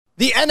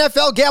The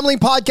NFL Gambling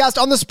Podcast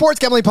on the Sports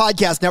Gambling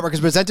Podcast Network is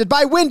presented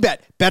by WynnBET.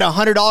 Bet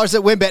 $100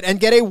 at WynnBET and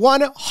get a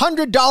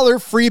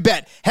 $100 free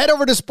bet. Head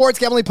over to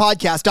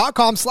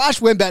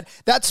sportsgamblingpodcast.com/WynnBET.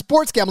 That's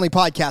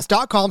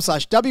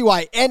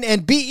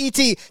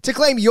sportsgamblingpodcast.com/WYNNBET to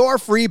claim your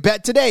free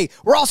bet today.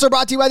 We're also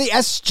brought to you by the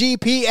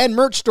SGPN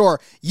merch store.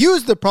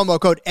 Use the promo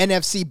code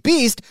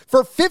NFCBEAST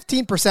for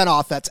 15%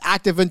 off. That's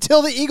active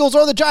until the Eagles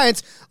or the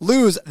Giants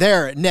lose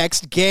their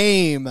next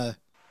game.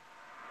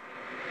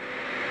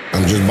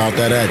 I'm just about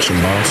that action,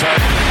 boss.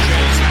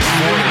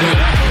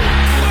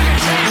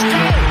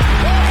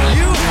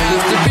 You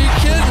have to be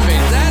kidding me.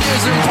 That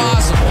is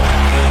impossible.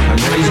 I'm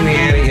raising the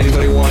ante.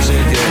 Anybody wants it?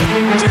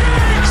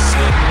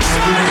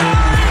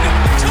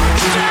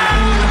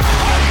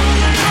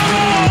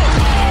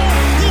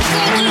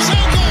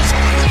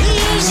 He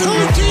is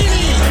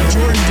Houdini.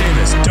 Jordan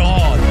Davis,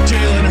 dog.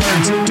 Jalen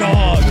Hurts,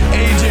 dog.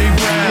 AJ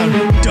Brown,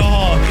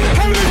 dog.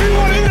 How many people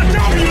want in the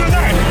W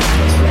tonight?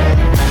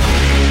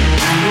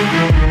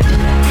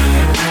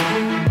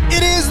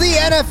 It is the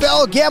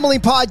NFL Gambling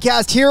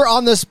Podcast here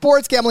on the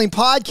Sports Gambling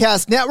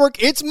Podcast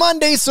Network. It's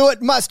Monday, so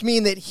it must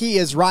mean that he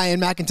is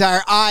Ryan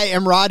McIntyre. I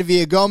am Rod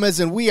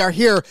Villagomez, and we are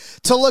here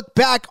to look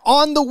back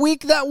on the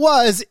week that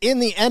was in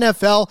the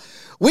NFL.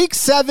 Week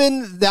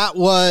 7, that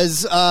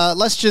was,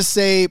 let's just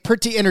say,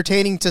 pretty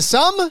entertaining to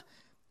some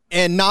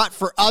and not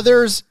for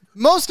others.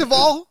 Most of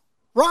all,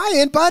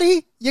 Ryan,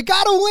 buddy, you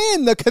got to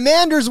win. The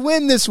Commanders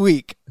win this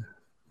week.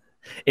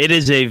 It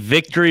is a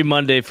victory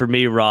Monday for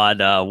me, Rod.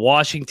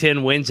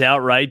 Washington wins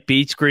outright,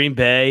 beats Green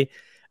Bay.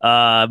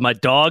 My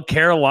dog,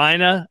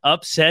 Carolina,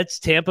 upsets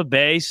Tampa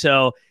Bay.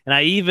 So, and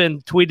I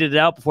even tweeted it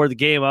out before the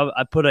game.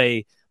 I put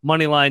a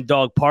moneyline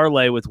dog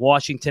parlay with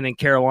Washington and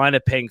Carolina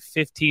paying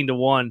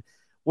 15-1.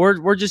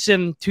 We're just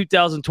in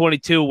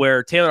 2022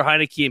 where Taylor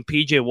Heineke and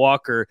PJ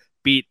Walker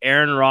beat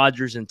Aaron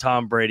Rodgers and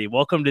Tom Brady.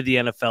 Welcome to the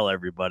NFL,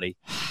 everybody.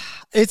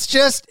 It's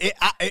just,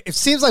 it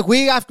seems like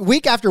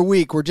week after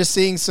week, we're just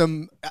seeing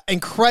some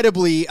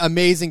incredibly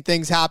amazing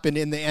things happen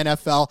in the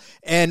NFL.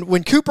 And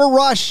when Cooper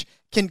Rush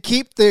can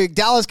keep the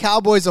Dallas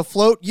Cowboys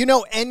afloat, you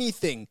know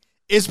anything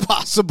is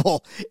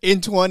possible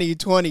in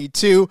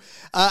 2022.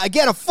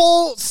 Again, a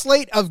full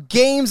slate of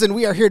games, and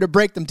we are here to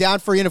break them down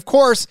for you. And of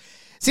course,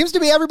 seems to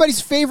be everybody's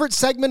favorite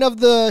segment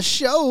of the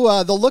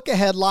show, the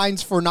look-ahead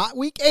lines for not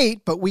week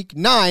 8, but week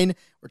 9.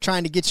 We're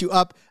trying to get you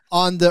up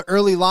on the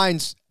early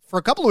lines for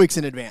a couple of weeks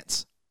in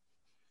advance.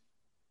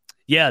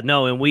 Yeah,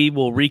 no, and we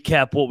will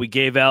recap what we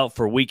gave out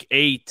for week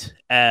 8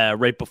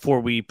 right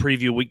before we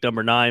preview week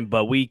number 9,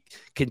 but we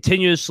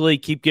continuously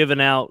keep giving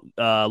out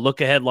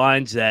look-ahead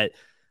lines that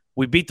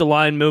we beat the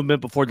line movement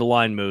before the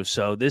line moves.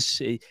 So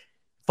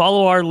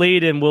follow our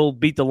lead, and we'll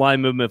beat the line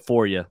movement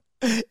for you.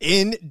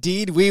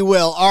 Indeed, we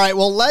will. All right,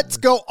 well, let's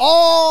go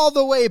all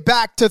the way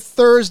back to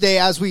Thursday,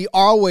 as we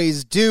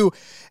always do,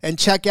 and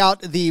check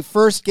out the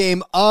first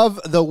game of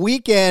the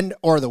weekend,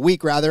 or the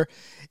week, rather.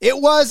 It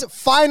was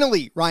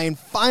finally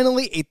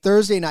a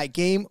Thursday night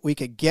game we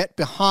could get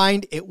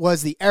behind. It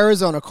was the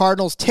Arizona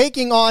Cardinals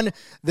taking on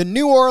the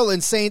New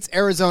Orleans Saints,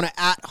 Arizona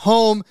at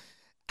home.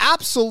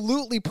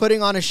 Absolutely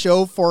putting on a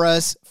show for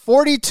us.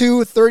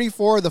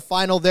 42-34, the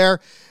final there.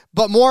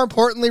 But more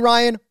importantly,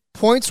 Ryan,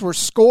 points were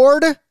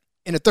scored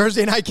in a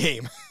Thursday night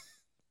game.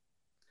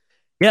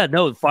 Yeah,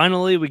 no,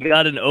 finally we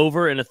got an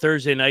over in a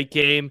Thursday night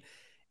game.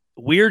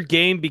 Weird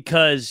game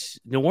because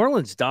New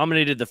Orleans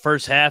dominated the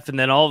first half, and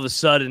then all of a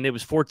sudden it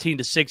was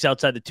 14-6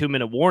 outside the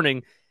 2-minute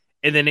warning,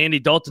 and then Andy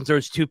Dalton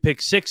throws 2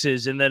 pick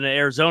sixes, and then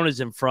Arizona's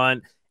in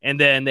front, and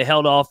then they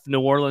held off New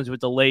Orleans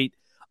with the late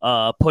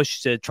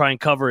push to try and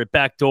cover it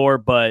backdoor,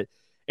 but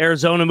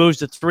Arizona moves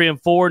to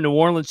 3-4, New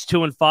Orleans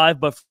 2-5,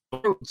 but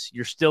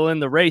you're still in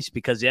the race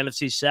because the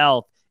NFC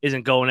South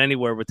isn't going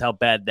anywhere with how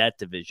bad that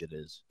division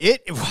is.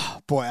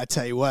 Boy, I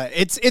tell you what,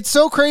 it's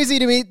so crazy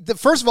to me.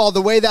 First of all,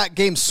 the way that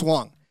game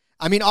swung.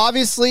 I mean,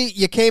 obviously,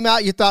 you came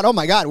out, you thought, oh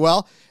my God,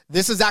 well,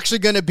 this is actually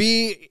going to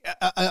be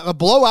a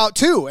blowout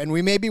too, and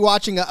we may be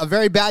watching a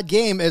very bad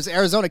game as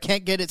Arizona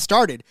can't get it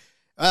started.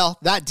 Well,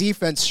 that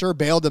defense sure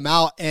bailed them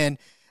out, and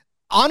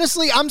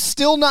honestly, I'm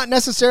still not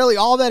necessarily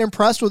all that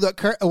impressed with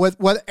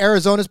what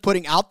Arizona's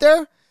putting out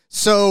there.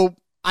 So,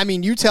 I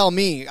mean, you tell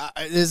me,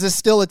 is this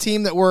still a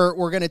team that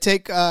we're going to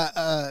take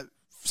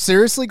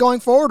seriously going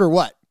forward, or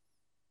what?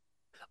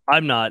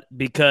 I'm not,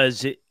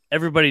 because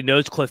everybody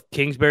knows Cliff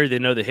Kingsbury. They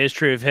know the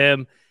history of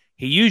him.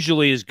 He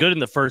usually is good in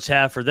the first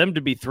half. For them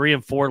to be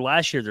 3-4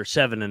 last year, they're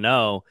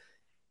 7-0.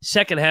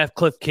 Second half,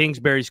 Cliff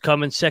Kingsbury's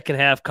coming. Second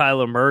half,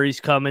 Kyler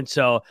Murray's coming.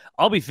 So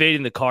I'll be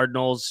fading the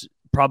Cardinals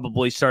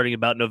probably starting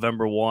about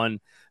November 1.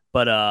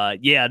 But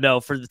yeah,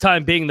 no, for the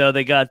time being though,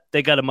 they got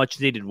a much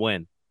needed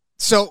win.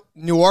 So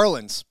New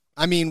Orleans,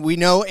 I mean, we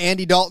know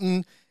Andy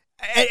Dalton.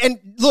 And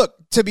look,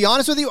 to be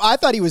honest with you, I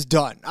thought he was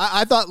done.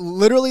 I thought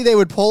literally they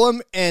would pull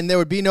him and there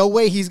would be no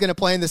way he's going to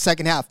play in the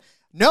second half.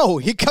 No,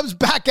 he comes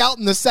back out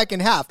in the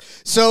second half.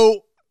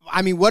 So,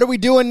 I mean, what are we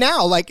doing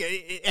now? Like,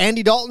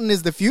 Andy Dalton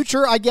is the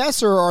future, I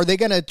guess, or are they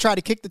going to try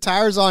to kick the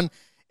tires on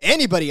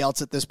anybody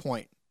else at this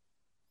point?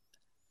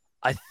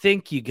 I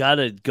think you got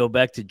to go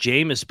back to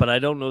Jameis, but I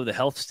don't know the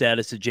health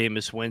status of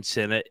Jameis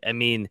Winston. I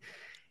mean,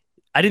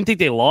 I didn't think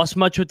they lost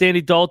much with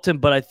Andy Dalton,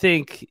 but I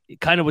think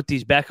kind of with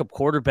these backup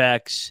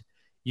quarterbacks,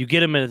 you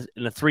get him in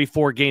a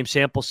 3-4 game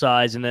sample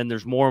size, and then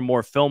there's more and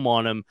more film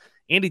on him.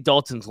 Andy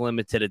Dalton's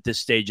limited at this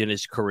stage in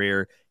his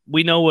career.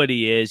 We know what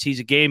he is.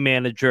 He's a game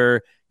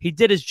manager. He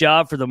did his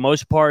job for the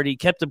most part. He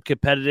kept them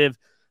competitive,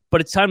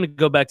 but it's time to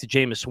go back to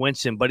Jameis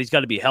Winston, but he's got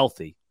to be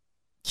healthy.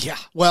 Yeah,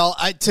 well,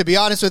 to be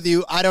honest with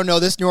you, I don't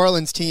know. This New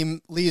Orleans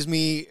team leaves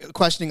me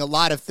questioning a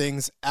lot of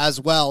things as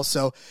well.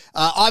 So,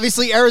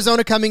 obviously,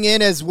 Arizona coming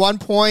in as 1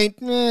 point,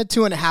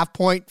 2.5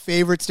 point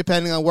favorites,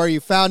 depending on where you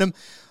found them.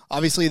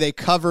 Obviously, they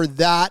covered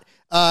that.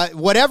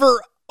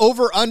 Whatever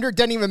over-under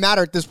doesn't even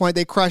matter at this point.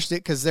 They crushed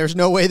it because there's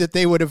no way that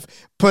they would have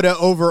put it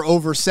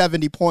over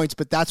 70 points,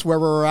 but that's where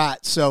we're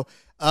at. So,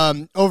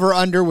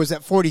 over-under was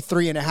at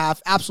 43.5.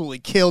 Absolutely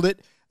killed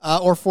it,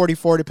 or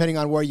 44, depending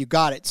on where you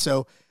got it.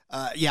 So,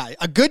 yeah,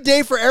 a good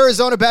day for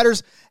Arizona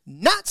bettors.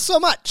 Not so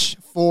much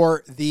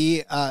for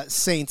the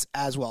Saints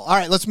as well. All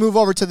right, let's move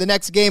over to the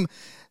next game.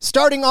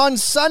 Starting on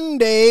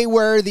Sunday,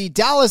 where the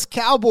Dallas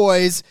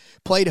Cowboys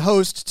played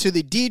host to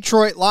the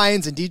Detroit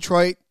Lions. In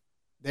Detroit,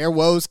 their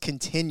woes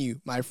continue,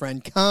 my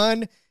friend.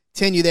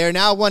 Continue. They are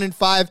now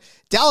 1-5.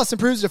 Dallas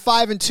improves to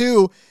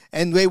 5-2,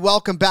 and they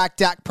welcome back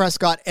Dak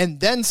Prescott and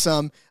then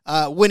some,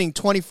 winning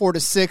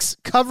 24-6,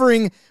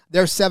 covering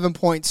their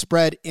 7-point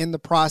spread in the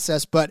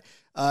process. But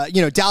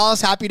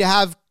Dallas happy to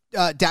have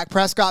Dak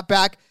Prescott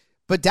back,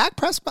 but Dak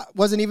Prescott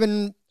wasn't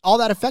even all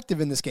that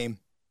effective in this game.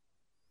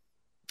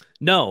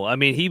 No, I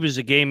mean, he was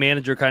a game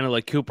manager, kind of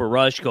like Cooper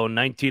Rush, going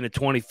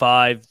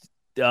 19-25.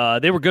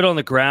 They were good on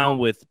the ground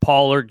with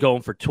Pollard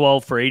going for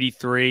 12 for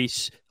 83,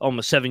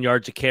 almost 7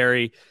 yards a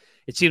carry.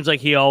 It seems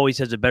like he always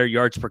has a better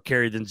yards per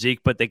carry than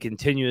Zeke, but they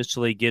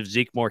continuously give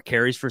Zeke more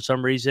carries for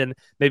some reason.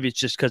 Maybe it's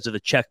just because of the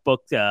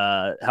checkbook,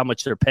 how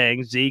much they're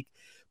paying Zeke.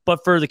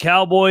 But for the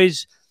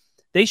Cowboys,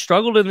 they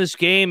struggled in this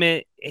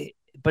game,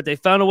 but they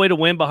found a way to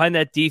win behind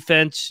that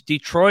defense.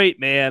 Detroit,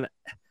 man,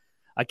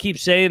 I keep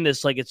saying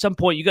this, like at some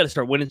point you got to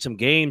start winning some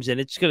games, and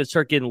it's going to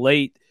start getting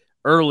late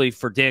early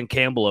for Dan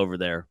Campbell over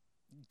there.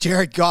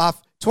 Jared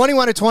Goff,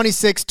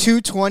 21-26,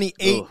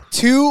 228,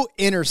 2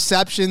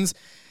 interceptions.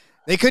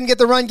 They couldn't get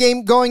the run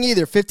game going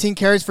either. 15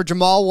 carries for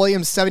Jamal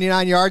Williams,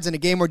 79 yards in a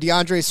game where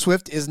DeAndre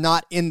Swift is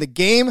not in the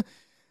game.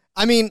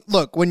 I mean,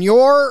 look, when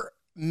your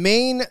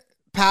main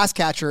pass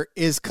catcher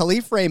is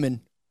Khalif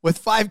Raymond with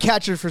 5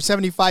 catches for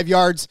 75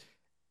 yards,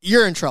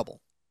 you're in trouble.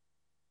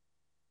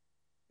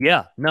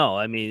 Yeah, no,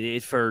 I mean,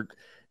 for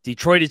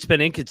Detroit, it's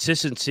been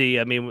inconsistency.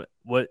 I mean,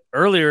 what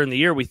earlier in the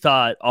year we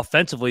thought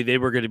offensively they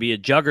were going to be a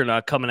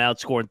juggernaut coming out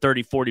scoring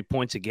 30, 40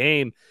 points a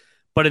game.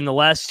 But in the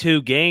last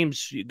 2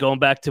 games, going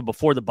back to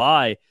before the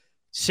bye,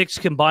 6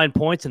 combined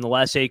points in the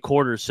last 8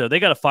 quarters. So they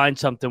got to find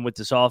something with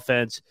this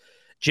offense.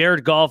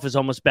 Jared Goff is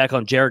almost back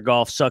on Jared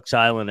Goff Sucks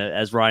Island,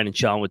 as Ryan and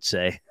Sean would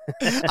say.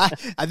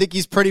 I think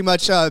he's pretty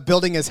much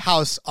building his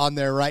house on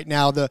there right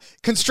now. The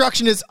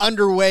construction is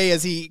underway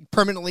as he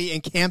permanently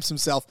encamps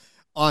himself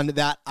on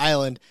that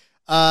island.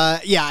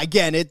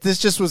 Again, this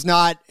just was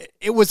not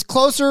 – it was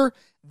closer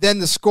than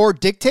the score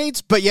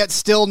dictates, but yet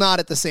still not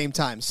at the same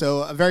time.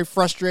 So a very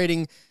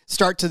frustrating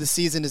start to the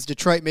season as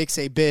Detroit makes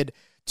a bid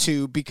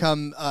to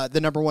become the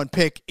number 1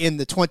 pick in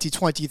the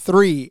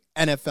 2023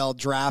 NFL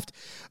draft.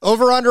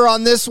 Over-under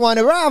on this one,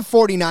 around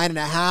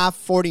 49.5,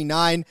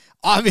 49,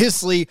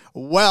 obviously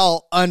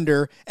well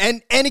under.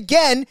 And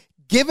again,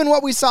 given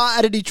what we saw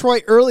out of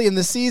Detroit early in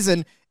the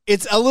season,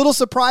 it's a little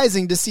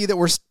surprising to see that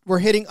we're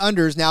hitting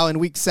unders now in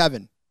week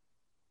 7.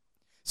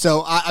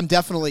 So I'm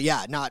definitely,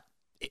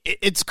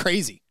 it's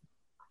crazy.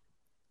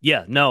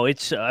 Yeah, no,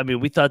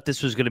 we thought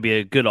this was going to be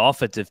a good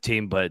offensive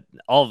team, but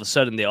all of a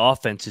sudden the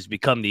offense has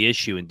become the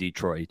issue in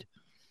Detroit.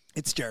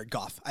 It's Jared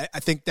Goff. I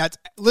think that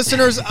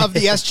listeners of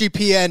the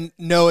SGPN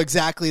know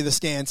exactly the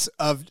stance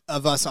of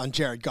us on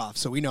Jared Goff,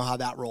 so we know how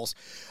that rolls.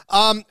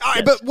 All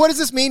right, but what does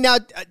this mean now?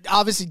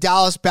 Obviously,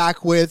 Dallas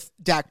back with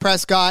Dak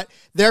Prescott.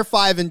 They're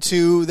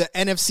 5-2. The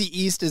NFC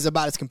East is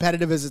about as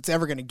competitive as it's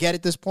ever going to get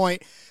at this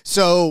point.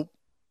 So,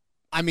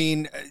 I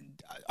mean,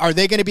 are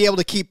they going to be able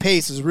to keep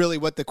pace is really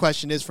what the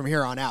question is from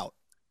here on out.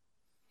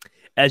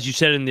 As you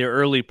said in the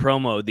early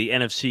promo, the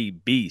NFC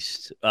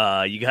beast.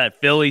 You got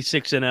Philly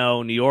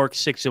 6-0, New York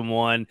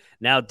 6-1.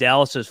 Now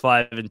Dallas is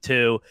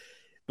 5-2.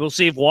 We'll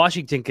see if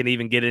Washington can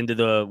even get into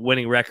the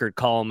winning record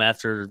column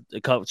after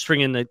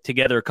stringing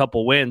together a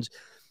couple wins.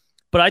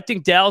 But I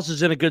think Dallas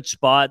is in a good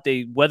spot.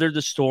 They weathered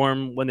the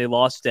storm when they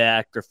lost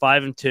Dak. They're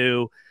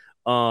 5-2.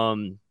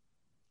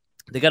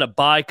 They got a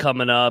bye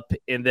coming up,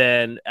 and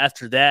then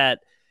after that,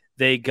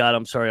 they got,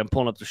 I'm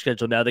pulling up their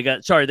schedule now. They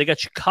got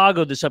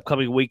Chicago this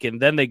upcoming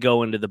weekend. Then they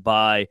go into the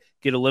bye,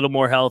 get a little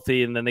more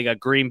healthy, and then they got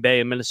Green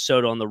Bay and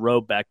Minnesota on the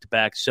road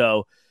back-to-back.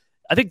 So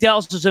I think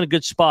Dallas is in a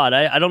good spot.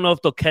 I don't know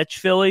if they'll catch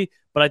Philly,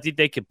 but I think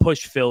they can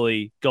push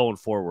Philly going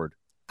forward.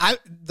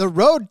 The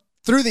road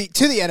to the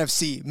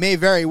NFC may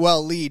very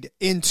well lead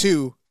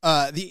into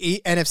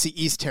NFC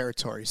East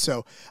territory.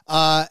 So,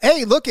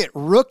 hey, look at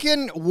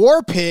Rookin'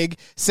 Warpig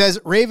says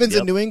Ravens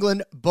and New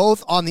England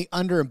both on the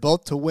under and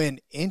both to win.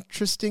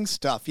 Interesting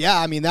stuff. Yeah,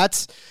 I mean,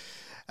 that's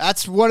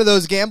one of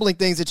those gambling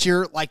things that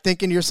you're like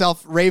thinking to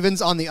yourself,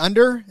 Ravens on the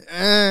under,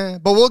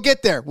 but we'll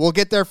get there. We'll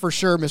get there for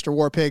sure, Mr.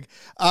 Warpig.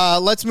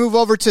 Let's move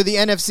over to the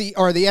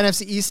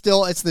NFC East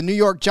still. It's the New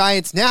York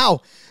Giants now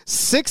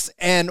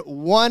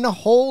 6-1.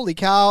 Holy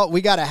cow.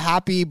 We got a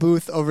happy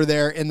booth over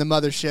there in the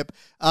mothership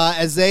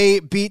as they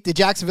beat the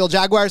Jacksonville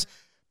Jaguars.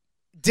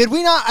 Did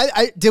we not?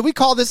 Did we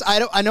call this?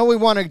 I know we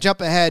want to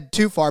jump ahead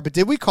too far, but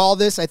did we call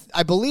this?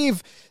 I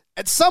believe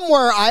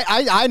somewhere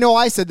I know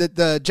I said that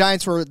the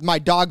Giants were my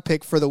dog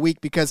pick for the week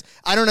because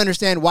I don't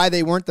understand why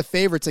they weren't the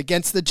favorites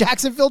against the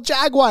Jacksonville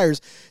Jaguars.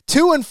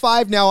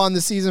 2-5 now on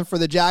the season for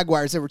the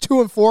Jaguars. They were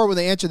 2-4 when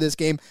they entered this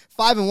game.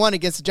 5-1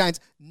 against the Giants.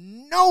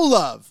 No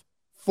love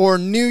for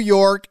New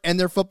York and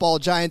their football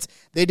Giants.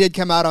 They did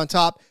come out on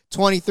top,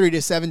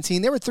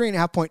 23-17. They were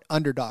 3.5-point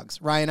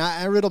underdogs.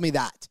 Ryan, riddle me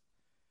that.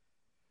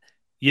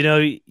 You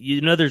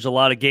know, there's a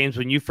lot of games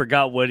when you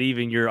forgot what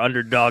even your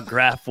underdog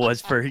graph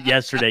was for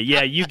yesterday.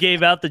 Yeah, you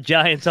gave out the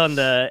Giants on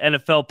the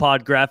NFL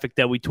pod graphic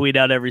that we tweet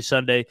out every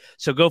Sunday.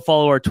 So go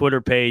follow our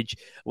Twitter page.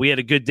 We had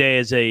a good day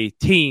as a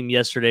team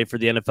yesterday for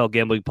the NFL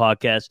Gambling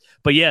Podcast.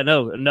 But yeah,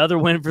 no, another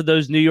win for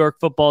those New York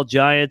football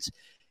Giants.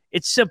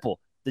 It's simple.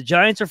 The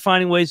Giants are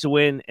finding ways to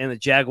win, and the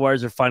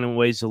Jaguars are finding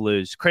ways to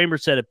lose. Kramer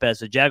said it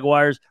best. The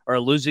Jaguars are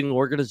a losing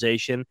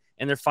organization,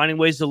 and they're finding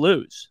ways to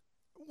lose.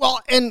 Well,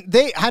 and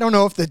I don't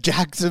know if the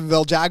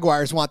Jacksonville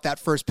Jaguars want that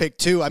first pick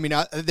too. I mean,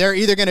 they're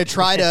either going to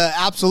try to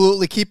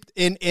absolutely keep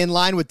in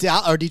line with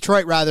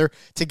Detroit rather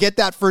to get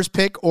that first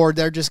pick, or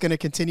they're just going to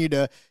continue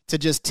to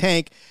just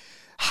tank.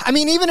 I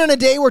mean, even in a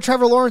day where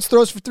Trevor Lawrence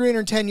throws for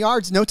 310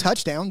 yards, no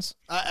touchdowns,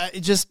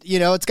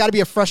 it's got to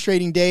be a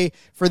frustrating day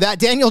for that.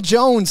 Daniel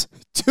Jones,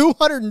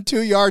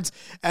 202 yards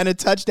and a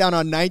touchdown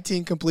on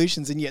 19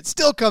 completions, and yet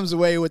still comes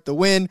away with the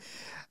win.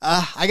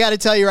 I got to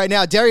tell you right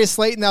now, Darius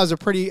Slayton, that was a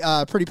pretty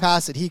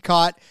pass that he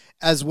caught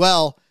as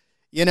well.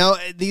 You know,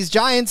 these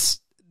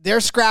Giants, they're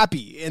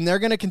scrappy, and they're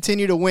going to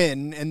continue to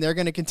win, and they're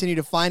going to continue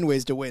to find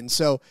ways to win.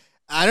 So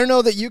I don't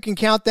know that you can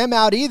count them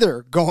out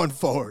either going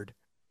forward.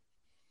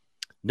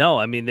 No,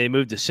 I mean, they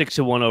moved to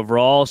 6-1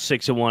 overall,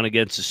 6-1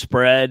 against the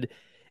spread,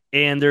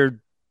 and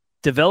they're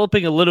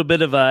developing a little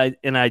bit of an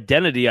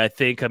identity, I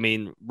think. I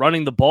mean,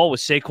 running the ball with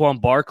Saquon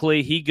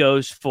Barkley, he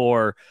goes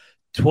for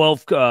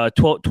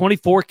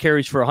 24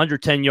 carries for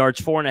 110 yards,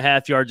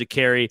 4.5 yards a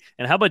carry.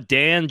 And how about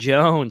Dan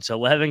Jones,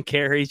 11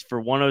 carries for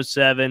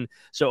 107.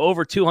 So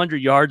over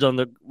 200 yards on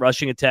the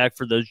rushing attack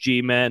for those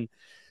G-men.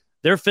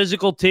 They're a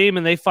physical team,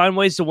 and they find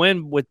ways to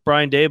win with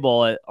Brian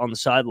Daboll on the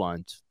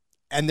sidelines.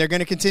 And they're going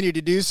to continue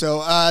to do so.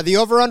 The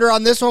over-under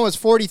on this one was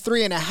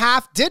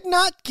 43.5. Did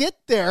not get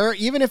there,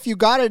 even if you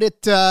got it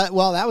at, that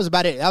was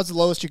about it. That was the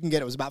lowest you can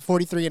get. It was about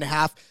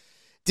 43.5.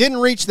 Didn't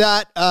reach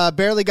that,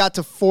 barely got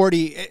to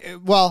 40.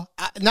 Well,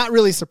 not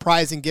really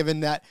surprising given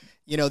that,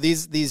 you know,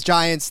 these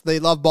Giants, they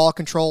love ball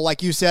control.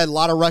 Like you said, a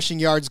lot of rushing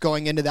yards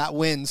going into that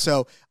win.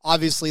 So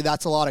obviously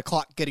that's a lot of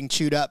clock getting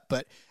chewed up.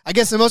 But I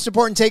guess the most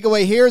important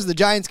takeaway here is the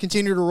Giants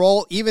continue to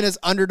roll, even as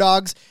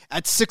underdogs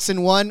at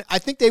 6-1. I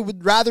think they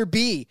would rather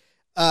be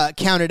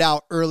counted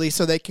out early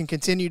so they can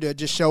continue to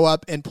just show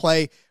up and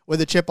play with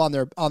a chip on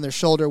their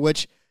shoulder,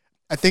 which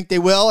I think they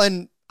will.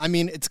 And I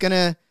mean,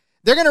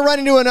 they're going to run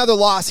into another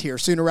loss here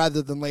sooner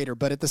rather than later.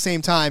 But at the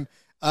same time,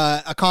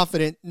 a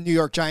confident New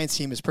York Giants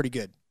team is pretty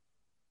good.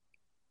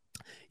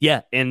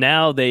 Yeah, and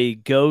now they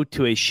go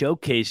to a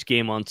showcase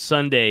game on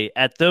Sunday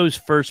at those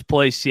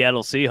first-place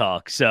Seattle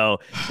Seahawks. So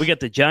we got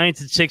the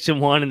Giants at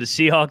 6-1 and the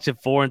Seahawks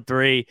at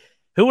 4-3.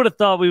 Who would have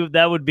thought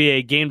that would be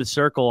a game to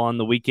circle on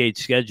the Week 8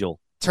 schedule?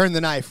 Turn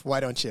the knife, why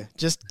don't you?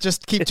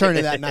 Just keep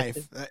turning that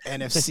knife.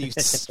 NFC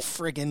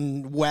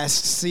friggin'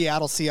 West,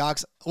 Seattle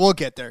Seahawks. We'll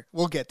get there.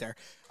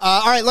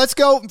 All right, let's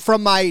go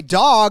from my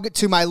dog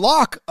to my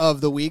lock of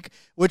the week,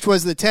 which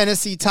was the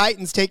Tennessee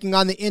Titans taking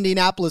on the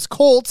Indianapolis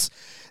Colts.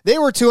 They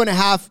were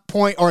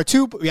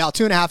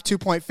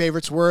 2.5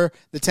 favorites were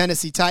the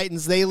Tennessee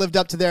Titans. They lived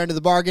up to their end of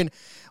the bargain,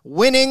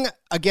 winning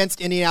against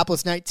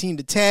Indianapolis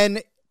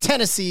 19-10.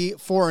 Tennessee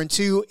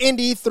 4-2,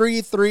 Indy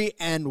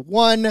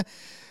 3-1.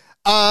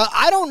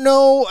 I don't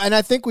know, and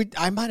I think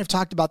I might have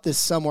talked about this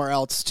somewhere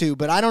else too,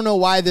 but I don't know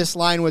why this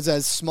line was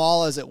as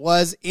small as it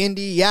was.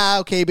 Indy, yeah,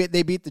 okay, but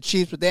they beat the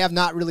Chiefs, but they have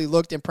not really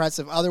looked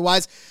impressive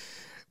otherwise.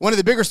 One of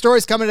the bigger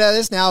stories coming out of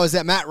this now is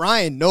that Matt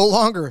Ryan, no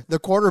longer the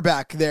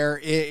quarterback there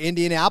in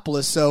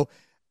Indianapolis. So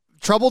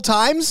troubled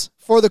times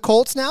for the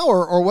Colts now,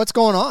 or what's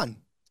going on?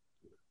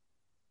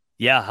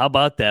 Yeah, how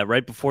about that?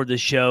 Right before the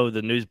show,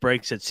 the news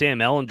breaks that Sam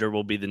Ehlinger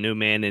will be the new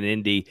man in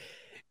Indy.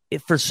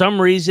 If for some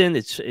reason,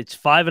 it's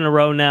 5 in a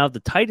row now.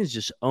 The Titans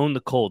just own the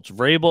Colts.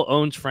 Vrabel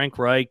owns Frank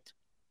Reich.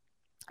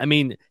 I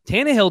mean,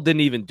 Tannehill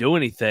didn't even do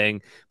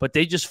anything, but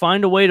they just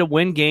find a way to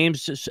win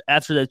games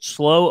after that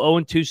slow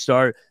 0-2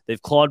 start.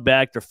 They've clawed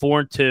back. They're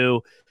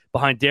 4-2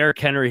 behind Derrick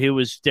Henry, who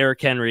was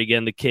Derrick Henry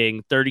again, the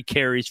king. 30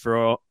 carries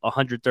for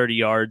 130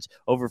 yards,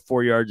 over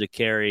 4 yards a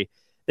carry.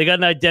 they got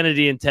an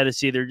identity in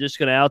Tennessee. They're just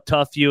going to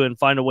out-tough you and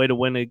find a way to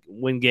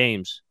win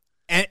games.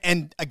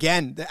 And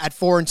again, at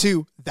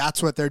 4-2,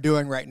 that's what they're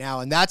doing right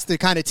now. And that's the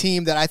kind of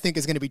team that I think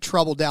is going to be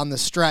trouble down the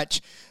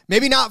stretch.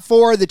 Maybe not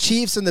for the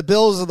Chiefs and the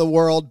Bills of the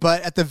world,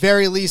 but at the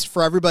very least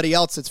for everybody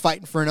else that's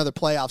fighting for another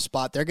playoff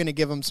spot. They're going to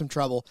give them some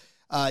trouble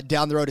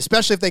down the road,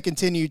 especially if they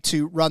continue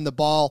to run the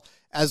ball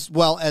as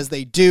well as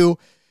they do.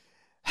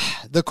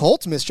 The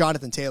Colts miss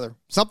Jonathan Taylor.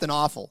 Something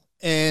awful.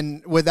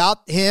 And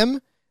without him,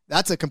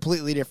 that's a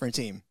completely different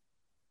team.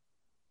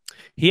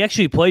 He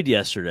actually played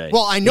yesterday.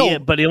 Well, I know,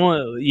 but he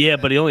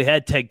only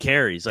had 10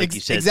 carries, like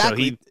you said.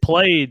 Exactly. So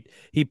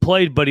he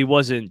played, but he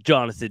wasn't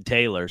Jonathan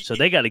Taylor. So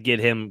they got to get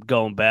him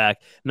going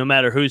back, no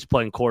matter who's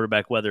playing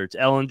quarterback, whether it's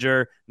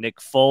Ellinger, Nick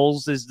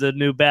Foles is the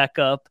new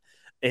backup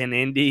in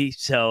Indy,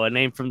 so a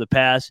name from the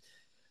past.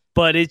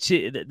 But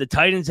the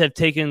Titans have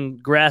taken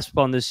grasp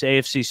on this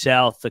AFC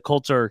South. The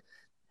Colts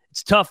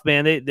it's tough,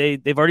 man.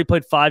 They've already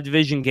played 5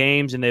 division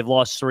games and they've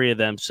lost 3 of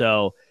them.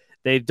 So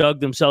they've dug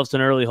themselves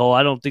an early hole.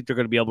 I don't think they're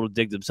going to be able to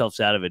dig themselves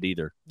out of it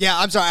either. Yeah,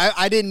 I'm sorry.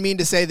 I didn't mean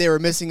to say they were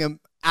missing him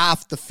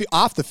off the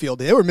field.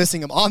 They were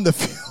missing him on the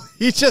field.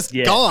 He's just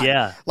gone.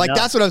 Yeah,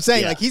 that's what I'm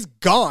saying. Yeah. Like, he's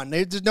gone.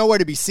 There's nowhere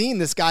to be seen.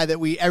 This guy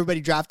that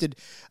everybody drafted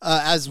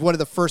as one of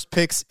the first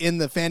picks in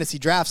the fantasy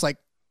drafts. Like,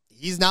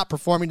 he's not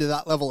performing to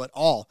that level at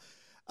all.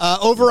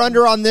 Over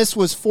under on this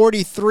was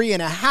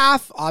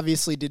 43.5.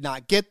 Obviously did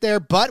not get there.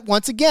 But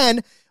once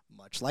again,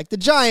 much like the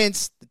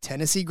Giants, the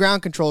Tennessee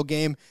ground control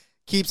game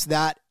keeps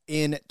that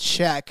in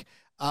check.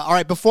 All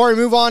right, before we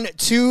move on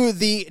to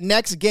the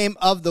next game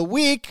of the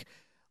week,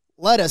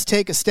 let us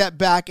take a step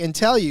back and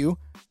tell you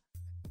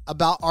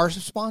about our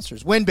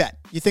sponsors. WynnBET.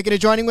 You thinking of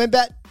joining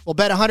WynnBET? Well,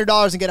 bet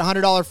 $100 and get a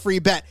 $100 free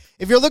bet.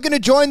 If you're looking to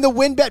join the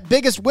WynnBET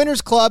Biggest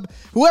Winners Club,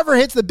 whoever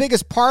hits the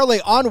biggest parlay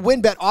on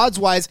WynnBET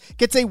odds-wise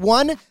gets a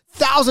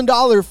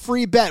 $1,000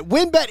 free bet.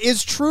 WynnBET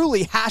is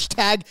truly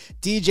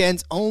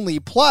 #DGens only.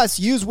 Plus,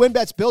 use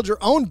WynnBET's Build Your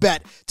Own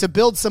Bet to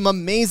build some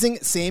amazing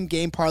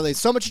same-game parlays.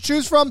 So much to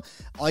choose from.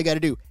 All you got to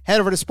do, head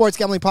over to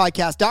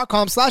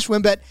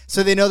sportsgamblingpodcast.com/WynnBET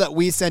so they know that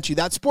we sent you.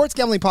 That's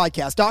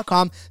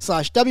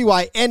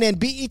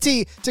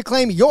sportsgamblingpodcast.com/WYNNBET to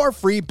claim your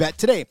free bet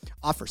today.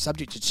 Offer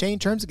subject to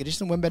change, terms and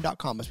conditions at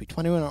WynnBET.com. Must be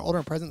 21 or older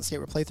and present in the state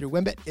where playthrough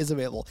WynnBET is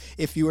available.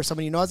 If you or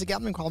somebody you know has a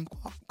gambling problem,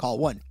 call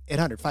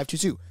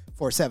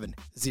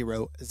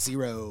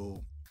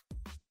 1-800-522-4700.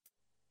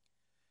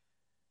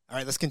 All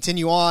right, let's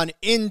continue on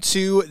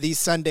into the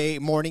Sunday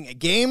morning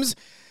games.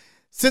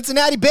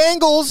 Cincinnati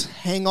Bengals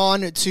hang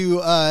on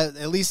to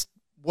at least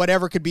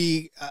whatever could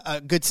be a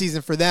good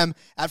season for them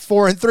at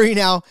 4-3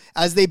 now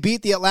as they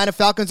beat the Atlanta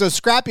Falcons. Those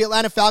scrappy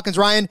Atlanta Falcons,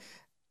 Ryan,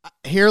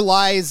 here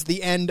lies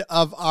the end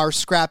of our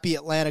scrappy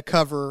Atlanta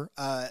cover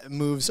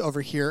moves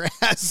over here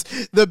as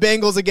the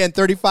Bengals, again,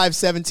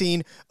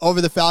 35-17 over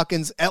the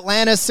Falcons.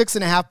 Atlanta,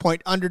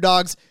 6.5-point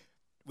underdogs.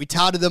 We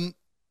touted them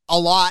a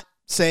lot,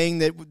 saying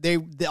that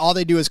all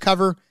they do is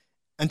cover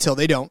until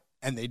they don't,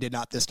 and they did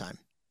not this time.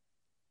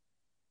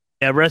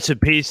 Yeah, rest in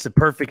peace, the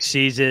perfect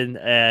season.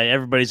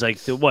 Everybody's like,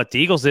 what, the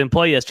Eagles didn't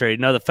play yesterday?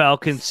 No, the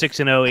Falcons'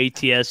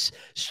 6-0 ATS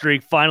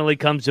streak finally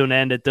comes to an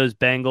end at those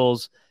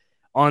Bengals.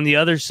 On the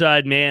other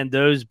side, man,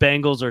 those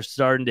Bengals are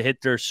starting to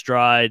hit their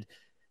stride.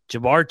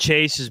 Jamar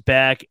Chase is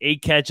back,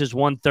 8 catches,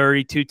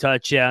 130, 2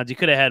 touchdowns. He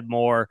could have had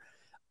more.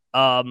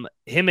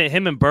 Him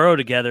and Burrow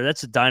together,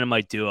 that's a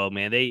dynamite duo,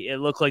 man. It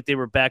looked like they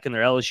were back in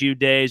their LSU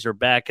days or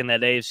back in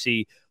that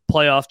AFC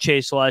playoff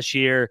chase last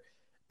year.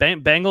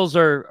 Bengals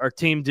are a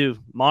team to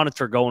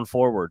monitor going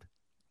forward.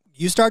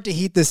 You start to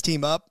heat this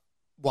team up,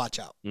 watch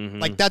out. Mm-hmm.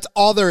 Like, that's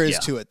all there is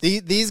to it.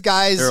 These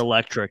guys, they're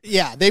electric.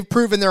 Yeah, they've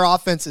proven their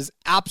offense is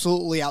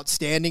absolutely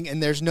outstanding,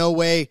 and there's no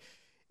way,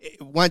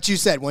 once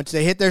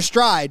they hit their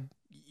stride,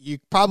 you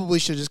probably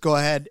should just go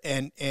ahead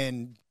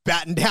and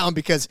batten down,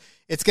 because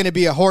it's going to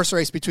be a horse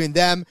race between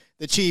them,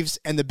 the Chiefs,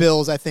 and the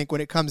Bills, I think,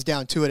 when it comes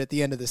down to it at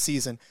the end of the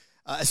season,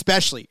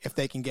 especially if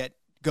they can get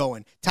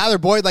going. Tyler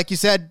Boyd, like you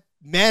said,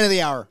 man of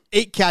the hour,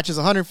 8 catches,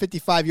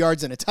 155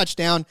 yards, and a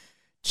touchdown.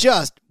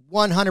 Just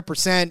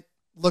 100%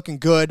 looking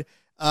good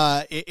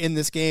in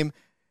this game.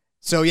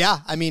 So,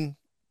 yeah, I mean,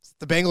 it's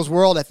the Bengals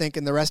world, I think,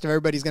 and the rest of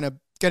everybody's going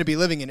to be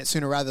living in it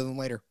sooner rather than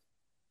later.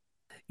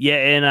 Yeah,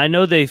 and I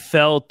know they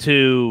fell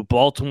to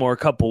Baltimore a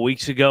couple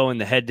weeks ago in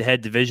the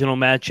head-to-head divisional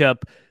matchup,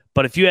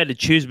 but if you had to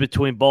choose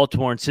between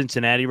Baltimore and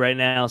Cincinnati right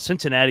now,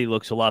 Cincinnati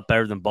looks a lot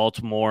better than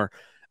Baltimore.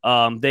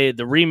 The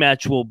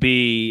rematch will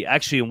be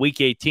actually in Week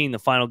 18, the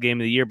final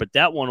game of the year, but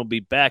that one will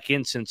be back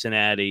in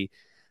Cincinnati.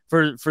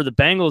 For the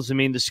Bengals, I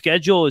mean, the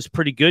schedule is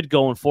pretty good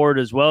going forward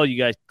as well. You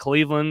got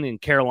Cleveland and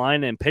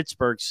Carolina and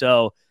Pittsburgh,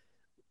 so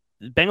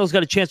the Bengals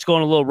got a chance to go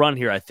on a little run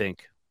here, I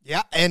think.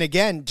 Yeah, and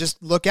again,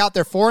 just look out.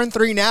 They're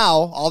 4-3 now.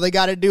 All they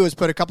got to do is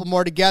put a couple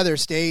more together,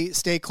 stay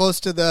close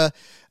to the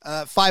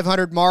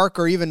 500 mark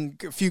or even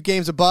a few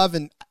games above.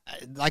 And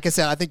like I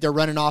said, I think they're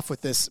running off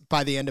with this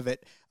by the end of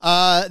it.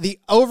 The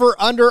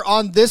over-under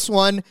on this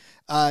one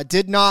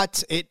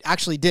it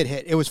actually did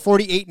hit. It was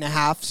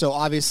 48.5, so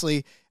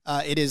obviously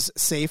it is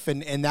safe,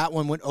 and that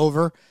one went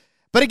over.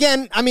 But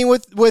again, I mean,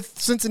 with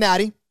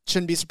Cincinnati,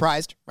 shouldn't be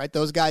surprised, right?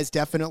 Those guys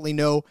definitely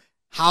know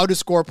how to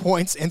score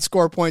points and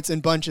score points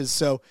in bunches.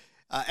 So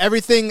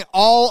everything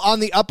all on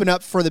the up and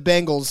up for the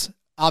Bengals,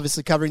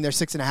 obviously covering their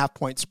 6.5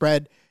 point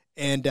spread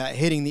and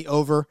hitting the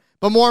over,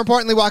 but more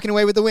importantly, walking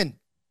away with the win.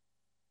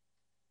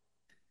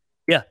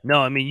 Yeah,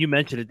 no, I mean, you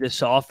mentioned it.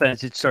 This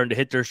offense, it's starting to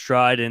hit their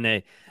stride,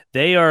 and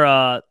they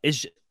are.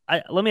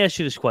 Let me ask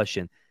you this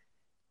question: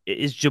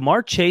 is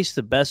Jamar Chase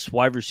the best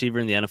wide receiver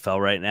in the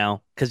NFL right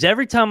now? Because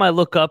every time I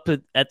look up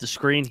at the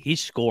screen,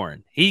 he's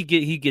scoring. He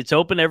gets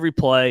open every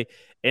play,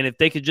 and if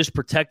they could just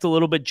protect a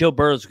little bit, Joe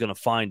Burrow's going to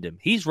find him.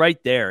 He's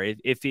right there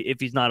if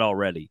he's not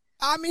already.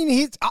 I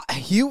mean,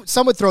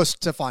 some would throw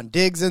Stephon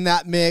Diggs in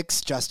that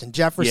mix, Justin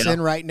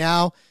Jefferson right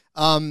now.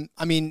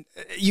 I mean,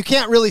 you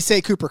can't really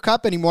say Cooper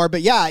Kupp anymore,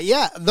 but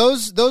yeah,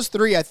 those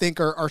three I think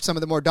are some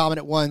of the more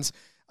dominant ones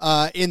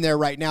in there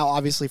right now,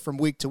 obviously from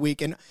week to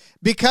week. And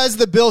because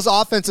the Bills'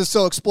 offense is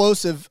so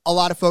explosive, a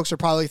lot of folks are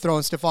probably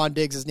throwing Stephon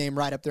Diggs' name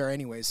right up there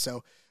anyways.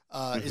 So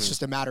it's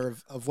just a matter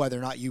of whether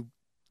or not you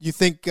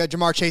think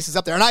Jamar Chase is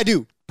up there, and I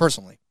do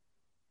personally.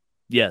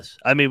 Yes,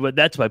 I mean, but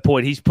that's my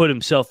point. He's put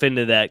himself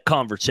into that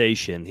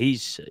conversation.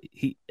 He's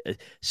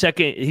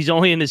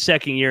only in his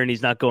second year, and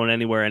he's not going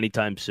anywhere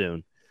anytime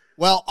soon.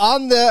 Well,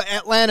 on the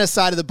Atlanta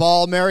side of the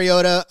ball,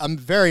 Mariota, I'm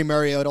very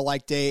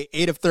Mariota-like day,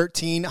 8 of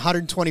 13,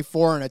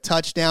 124 and a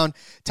touchdown.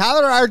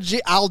 Tyler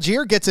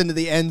Algier gets into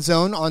the end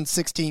zone on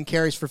 16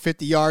 carries for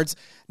 50 yards.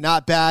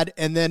 Not bad.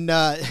 And then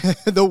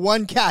the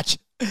one catch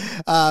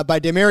by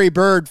Demary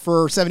Bird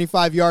for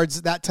 75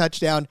 yards, that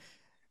touchdown.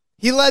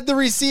 He led the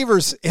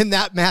receivers in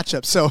that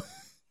matchup. So,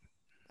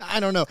 I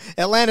don't know.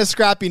 Atlanta's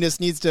scrappiness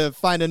needs to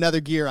find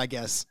another gear, I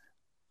guess.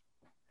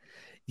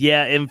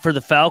 Yeah, and for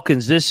the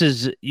Falcons,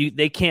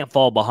 they can't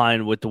fall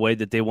behind with the way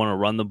that they want to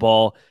run the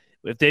ball.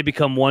 If they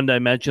become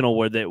one-dimensional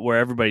where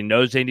everybody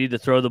knows they need to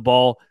throw the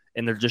ball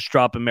and they're just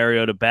dropping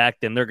Mariota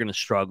back, then they're going to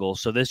struggle.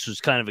 So this was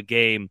kind of a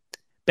game.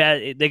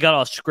 Bad. They got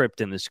off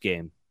script in this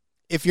game.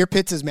 If you're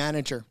Pitts'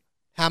 manager,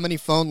 how many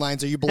phone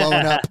lines are you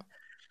blowing up?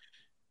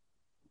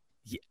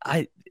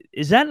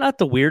 Is that not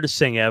the weirdest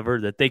thing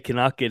ever, that they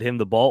cannot get him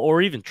the ball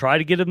or even try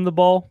to get him the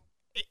ball?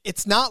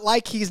 It's not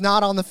like he's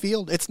not on the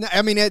field. It's not,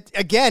 I mean,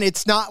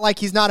 it's not like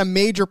he's not a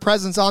major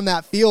presence on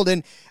that field,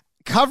 and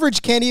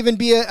coverage can't even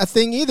be a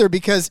thing either,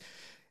 because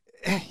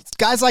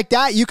guys like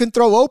that you can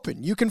throw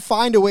open. You can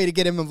find a way to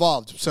get him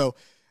involved. So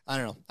I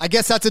don't know. I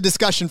guess that's a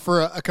discussion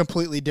for a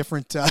completely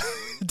different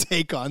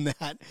take on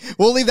that.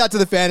 We'll leave that to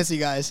the fantasy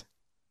guys.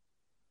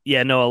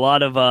 Yeah, no, a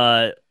lot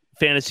of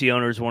fantasy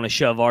owners want to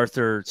shove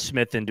Arthur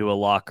Smith into a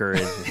locker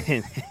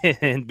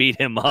and beat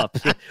him up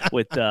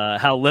with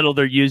how little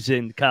they're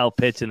using Kyle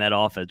Pitts in that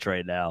offense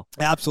right now.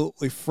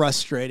 Absolutely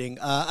frustrating.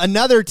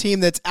 Another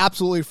team that's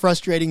absolutely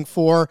frustrating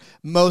for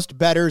most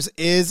bettors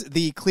is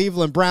the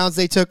Cleveland Browns.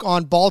 They took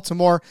on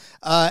Baltimore,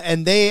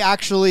 and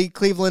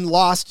Cleveland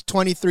lost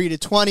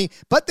 23-20,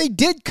 but they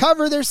did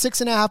cover their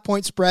 6.5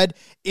 point spread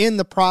in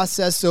the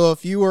process. So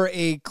if you were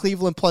a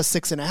Cleveland plus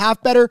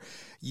 6.5 better,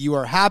 you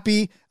are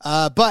happy.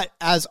 But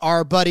as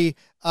our buddy,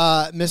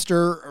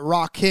 Mr.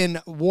 Rockin'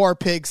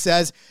 Warpig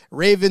says,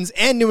 Ravens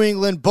and New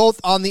England both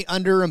on the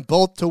under and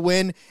both to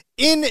win.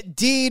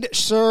 Indeed,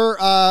 sir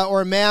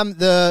or ma'am,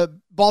 the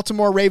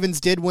Baltimore Ravens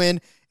did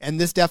win, and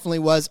this definitely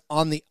was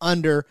on the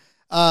under.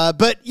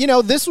 But,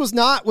 this was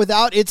not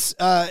without its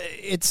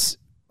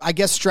I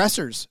guess,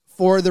 stressors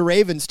for the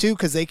Ravens, too,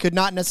 because they could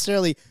not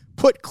necessarily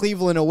put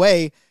Cleveland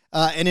away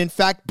and, in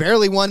fact,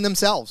 barely won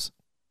themselves.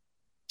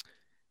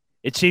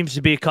 It seems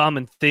to be a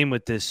common theme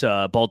with this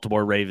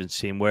Baltimore Ravens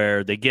team,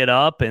 where they get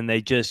up and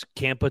they just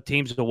can't put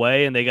teams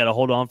away, and they got to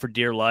hold on for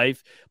dear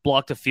life.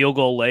 Blocked a field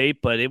goal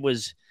late, but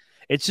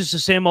it's just the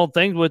same old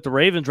thing with the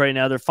Ravens right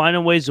now. They're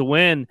finding ways to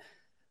win,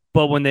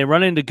 but when they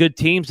run into good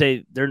teams,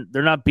 they're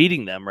not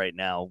beating them right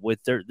now.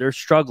 They're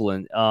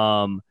struggling.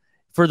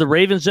 For the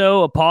Ravens,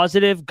 though, a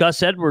positive,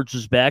 Gus Edwards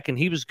was back, and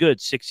he was good.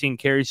 16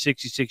 carries,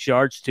 66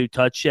 yards, 2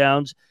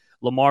 touchdowns.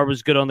 Lamar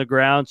was good on the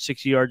ground,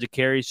 60 yards a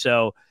carry,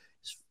 so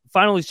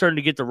finally starting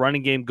to get the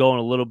running game going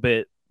a little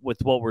bit with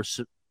what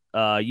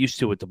we're used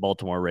to with the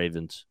Baltimore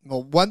Ravens.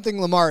 Well, one thing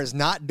Lamar is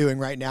not doing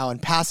right now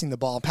and passing the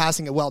ball,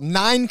 passing it well.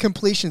 9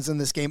 completions in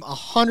this game,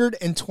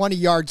 120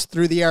 yards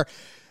through the air.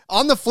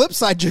 On the flip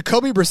side,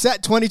 Jacoby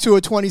Brissett, 22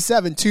 of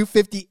 27,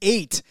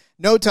 258.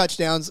 No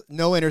touchdowns,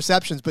 no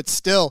interceptions, but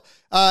still.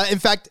 In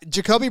fact,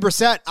 Jacoby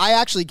Brissett, I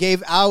actually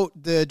gave out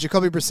the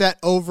Jacoby Brissett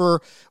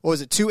over,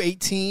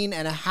 218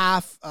 and a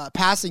half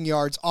passing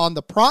yards on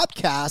the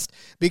propcast,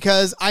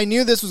 because I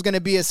knew this was going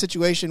to be a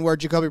situation where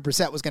Jacoby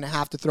Brissett was going to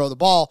have to throw the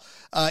ball,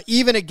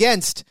 even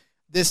against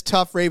this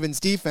tough Ravens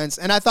defense.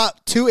 And I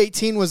thought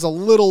 218 was a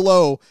little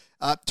low.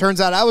 Turns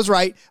out I was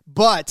right,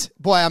 but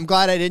boy, I'm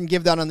glad I didn't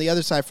give that on the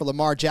other side for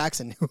Lamar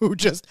Jackson, who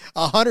just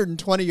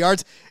 120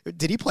 yards.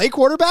 Did he play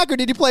quarterback or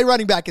did he play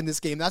running back in this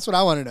game? That's what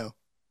I want to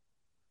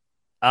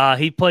know.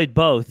 He played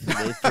both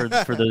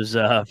for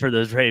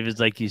those Ravens,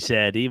 like you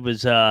said. He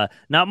was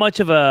not much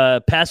of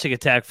a passing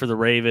attack for the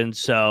Ravens,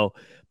 so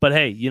But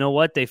hey, you know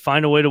what? They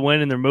find a way to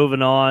win and they're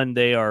moving on.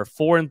 They are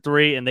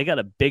 4-3 and they got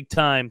a big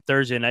time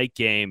Thursday night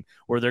game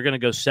where they're going to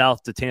go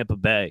south to Tampa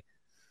Bay.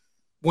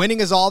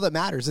 Winning is all that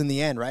matters in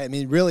the end, right? I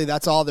mean, really,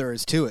 that's all there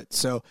is to it.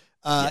 So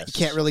Yes. you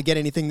can't really get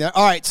anything there.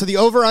 All right, so the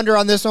over-under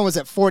on this one was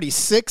at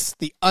 46.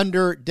 The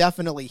under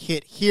definitely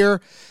hit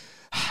here.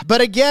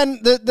 But again,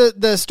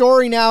 the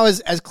story now is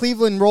as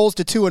Cleveland rolls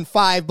to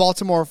 2-5,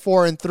 Baltimore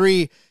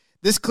 4-3.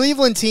 This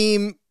Cleveland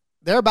team,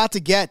 they're about to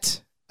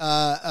get,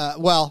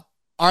 well,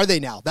 are they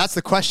now? That's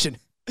the question.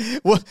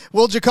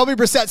 Will Jacoby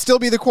Brissett still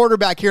be the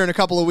quarterback here in a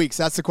couple of weeks?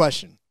 That's the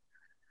question.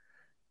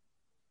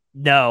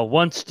 No,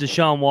 once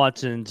Deshaun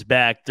Watson's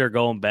back, they're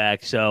going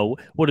back. So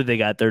what do they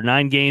got? They're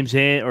 9 games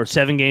in or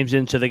 7 games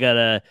in, so they got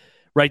to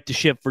right the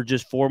ship for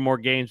just 4 more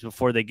games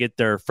before they get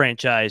their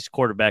franchise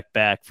quarterback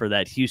back for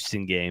that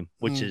Houston game,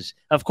 which is,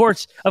 of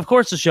course,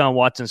 Deshaun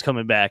Watson's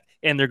coming back,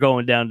 and they're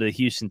going down to the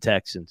Houston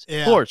Texans. Yeah.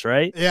 Of course,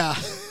 right? Yeah.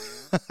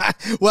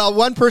 Well,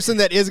 one person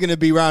that is going to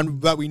be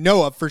around that we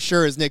know of for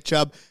sure is Nick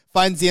Chubb.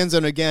 Finds the end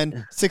zone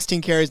again,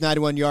 16 carries,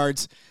 91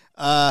 yards.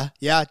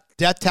 Yeah,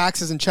 death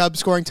taxes and Chubb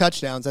scoring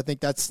touchdowns. I think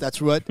that's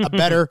what a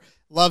better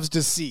loves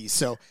to see.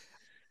 So,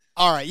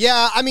 all right.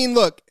 Yeah, I mean,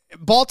 look,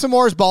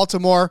 Baltimore's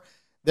Baltimore.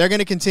 They're going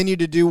to continue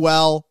to do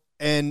well,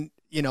 and,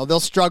 you know, they'll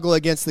struggle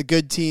against the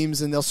good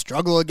teams, and they'll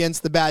struggle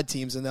against the bad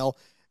teams, and they'll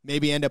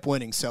maybe end up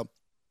winning. So,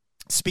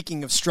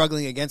 speaking of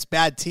struggling against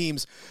bad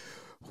teams,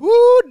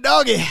 woo,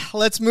 doggy,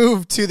 let's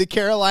move to the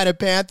Carolina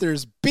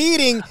Panthers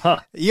beating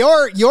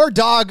your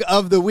dog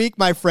of the week,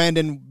 my friend,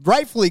 and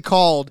rightfully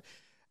called.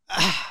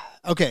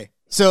 Okay,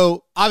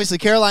 so obviously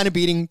Carolina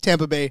beating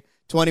Tampa Bay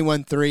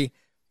 21-3.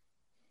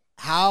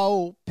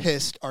 How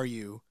pissed are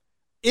you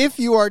if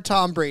you are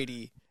Tom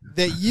Brady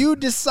that you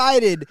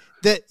decided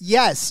that,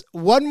 yes,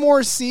 one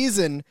more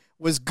season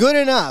was good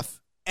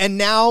enough, and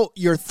now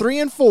you're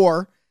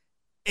 3-4,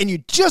 and you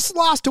just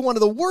lost to one of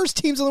the worst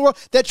teams in the world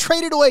that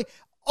traded away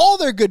all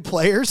their good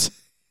players,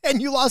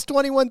 and you lost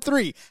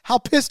 21-3. How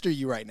pissed are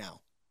you right now?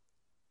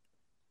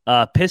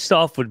 Pissed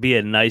off would be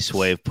a nice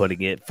way of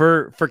putting it.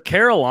 For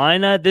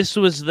Carolina, this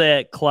was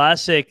that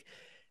classic,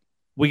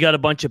 we got a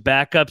bunch of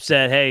backups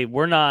that, hey,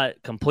 we're not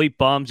complete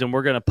bums and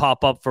we're going to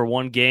pop up for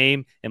one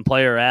game and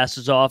play our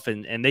asses off,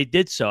 and they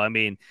did so. I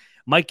mean,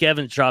 Mike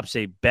Evans drops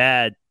a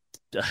bad,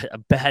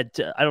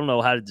 I don't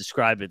know how to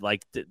describe it.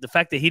 Like the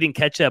fact that he didn't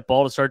catch that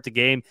ball to start the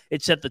game,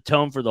 it set the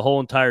tone for the whole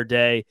entire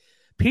day.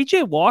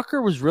 PJ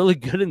Walker was really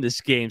good in this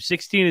game,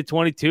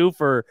 16-22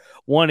 for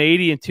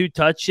 180 and 2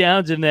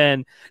 touchdowns. And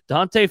then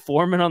Dante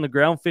Foreman on the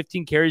ground,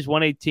 15 carries,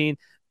 118.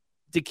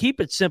 To keep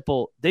it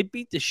simple, they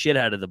beat the shit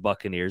out of the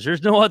Buccaneers.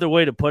 There's no other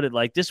way to put it.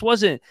 Like this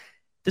wasn't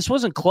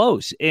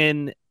close.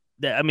 And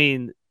I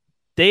mean,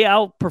 they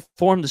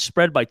outperformed the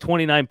spread by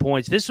 29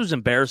 points. This was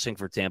embarrassing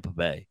for Tampa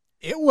Bay.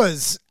 It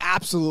was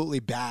absolutely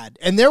bad.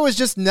 And there was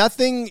just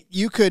nothing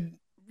you could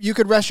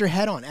rest your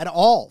head on at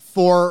all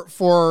for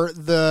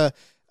the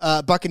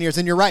Buccaneers.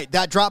 And you're right,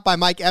 that drop by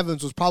Mike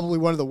Evans was probably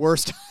one of the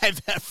worst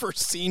I've ever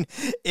seen.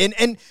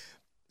 And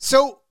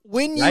so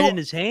when you right in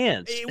his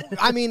hands,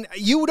 I mean,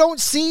 you don't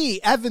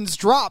see Evans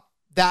drop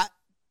that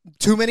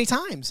too many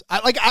times.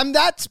 I'm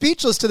that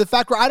speechless to the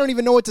fact where I don't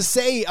even know what to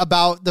say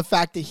about the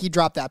fact that he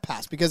dropped that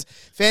pass, because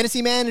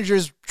fantasy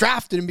managers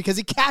drafted him because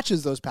he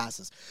catches those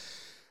passes.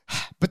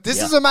 But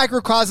this is a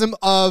microcosm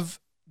of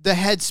the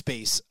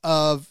headspace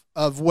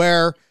of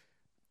where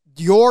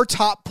your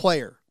top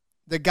player,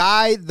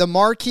 the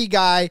marquee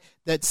guy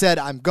that said,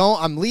 I'm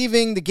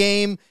leaving the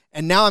game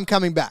and now I'm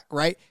coming back,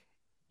 right?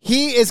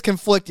 He is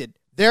conflicted.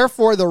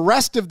 Therefore, the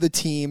rest of the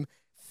team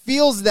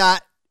feels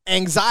that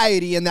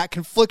anxiety and that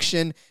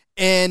confliction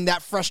and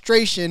that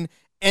frustration,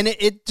 and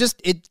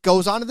it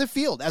goes onto the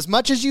field. As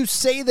much as you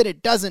say that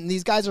it doesn't, and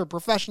these guys are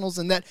professionals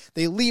and that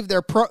they leave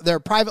their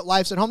private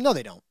lives at home, no,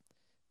 they don't.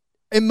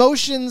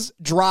 Emotions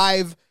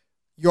drive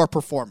your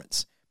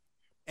performance.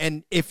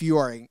 And if you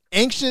are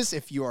anxious,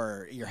 if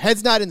your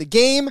head's not in the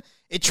game,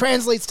 it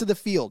translates to the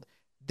field.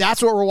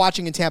 That's what we're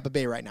watching in Tampa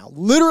Bay right now.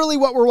 Literally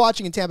what we're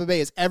watching in Tampa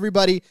Bay is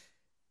everybody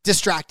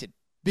distracted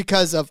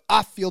because of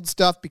off-field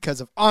stuff, because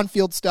of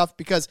on-field stuff,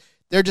 because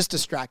they're just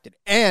distracted.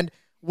 And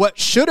what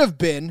should have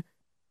been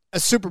a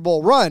Super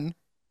Bowl run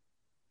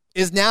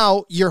is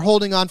now you're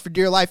holding on for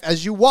dear life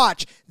as you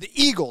watch the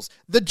Eagles,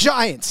 the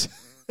Giants,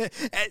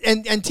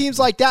 and teams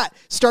like that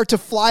start to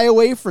fly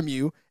away from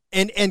you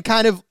and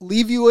kind of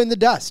leave you in the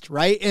dust,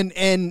 right?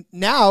 And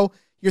now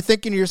you're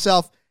thinking to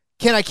yourself,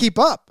 can I keep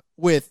up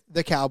with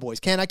the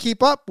Cowboys? Can I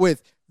keep up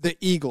with the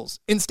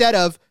Eagles? Instead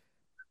of,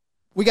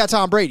 we got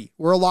Tom Brady.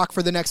 We're a lock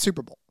for the next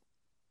Super Bowl.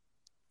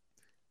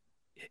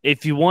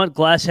 If you want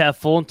glass half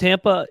full in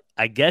Tampa,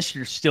 I guess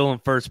you're still in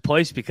first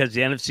place because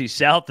the NFC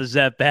South is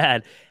that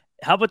bad.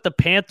 How about the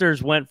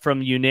Panthers went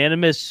from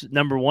unanimous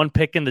number 1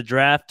 pick in the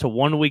draft to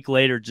 1 week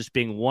later just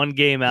being 1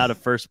 game out of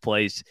first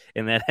place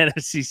in that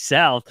NFC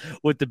South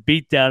with the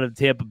beatdown of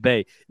Tampa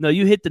Bay? No,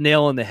 you hit the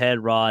nail on the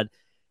head, Rod.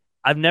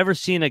 I've never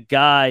seen a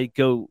guy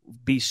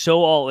be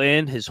so all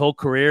in his whole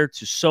career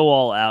to so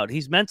all out.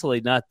 He's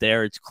mentally not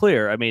there. It's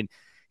clear. I mean,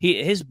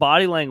 his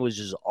body language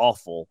is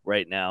awful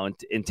right now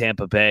in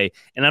Tampa Bay.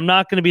 And I'm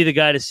not going to be the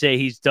guy to say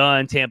he's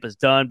done, Tampa's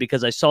done,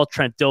 because I saw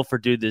Trent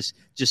Dilfer do this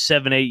just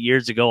 7-8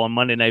 years ago on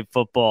Monday Night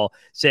Football,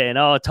 saying,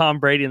 "Oh, Tom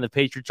Brady and the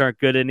Patriots aren't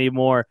good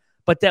anymore."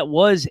 But that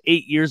was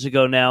 8 years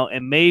ago now,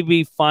 and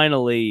maybe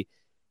finally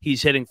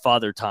he's hitting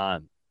Father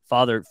Time.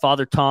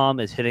 Father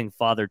Tom is hitting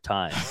Father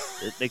Time.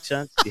 It makes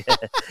sense? Yeah.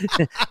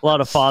 A lot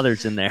of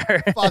fathers in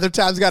there. Father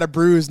Time's got a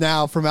bruise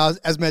now from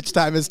as much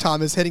time as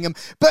Tom is hitting him.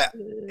 But,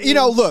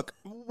 look,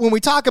 when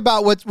we talk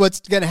about what's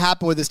going to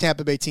happen with this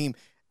Tampa Bay team,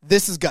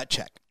 this is gut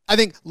check. I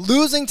think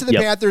losing to the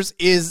Panthers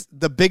is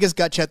the biggest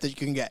gut check that you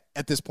can get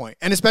at this point,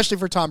 and especially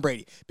for Tom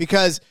Brady,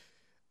 because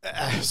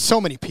so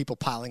many people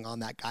piling on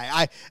that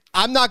guy.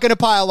 I'm not going to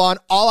pile on.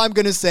 All I'm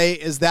going to say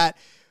is that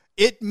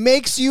it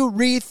makes you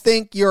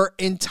rethink your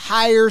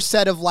entire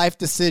set of life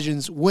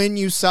decisions when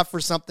you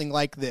suffer something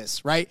like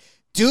this, right?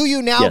 Do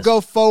you now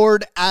go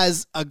forward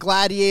as a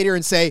gladiator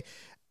and say,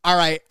 all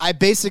right, I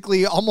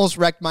basically almost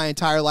wrecked my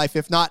entire life,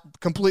 if not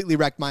completely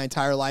wrecked my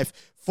entire life,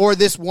 for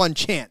this one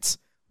chance?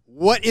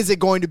 What is it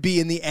going to be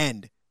in the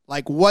end?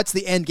 Like, what's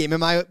the end game?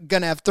 Am I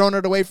going to have thrown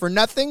it away for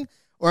nothing?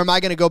 Or am I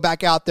going to go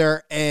back out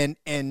there and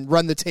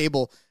run the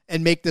table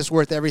and make this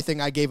worth everything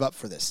I gave up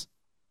for this?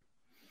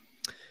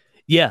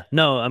 Yeah,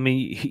 no, I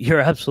mean,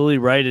 you're absolutely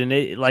right. And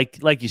it,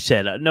 like you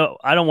said, no,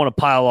 I don't want to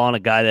pile on a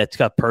guy that's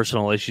got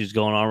personal issues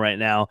going on right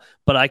now,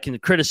 but I can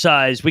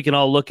criticize. We can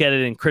all look at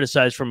it and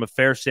criticize from a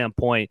fair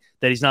standpoint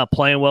that he's not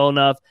playing well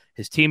enough.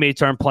 His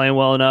teammates aren't playing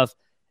well enough,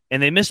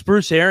 and they miss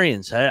Bruce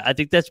Arians. I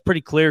think that's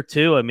pretty clear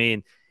too. I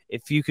mean,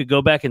 if you could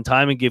go back in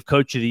time and give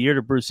Coach of the Year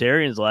to Bruce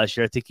Arians last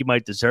year, I think you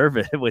might deserve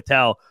it with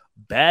how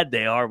bad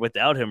they are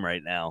without him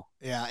right now.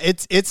 Yeah,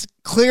 it's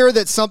clear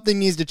that something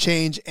needs to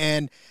change,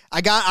 and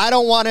I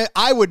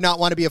would not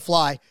want to be a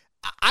fly.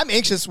 I'm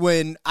anxious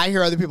when I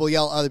hear other people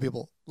yell at other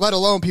people, let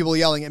alone people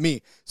yelling at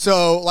me.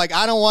 So,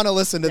 I don't want to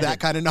listen to that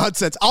kind of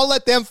nonsense. I'll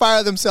let them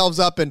fire themselves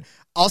up, and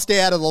I'll stay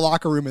out of the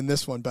locker room in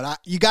this one. But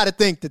you got to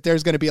think that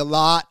there's going to be a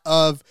lot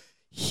of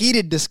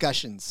heated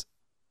discussions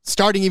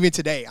starting even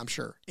today, I'm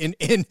sure, in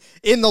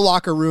the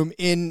locker room,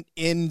 in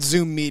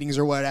Zoom meetings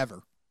or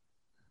whatever.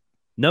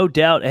 No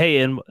doubt. Hey,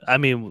 and I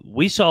mean,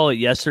 we saw it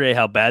yesterday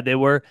how bad they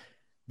were.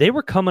 They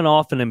were coming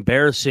off an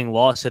embarrassing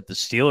loss at the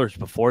Steelers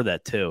before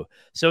that, too.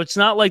 So it's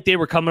not like they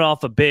were coming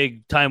off a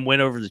big-time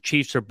win over the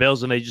Chiefs or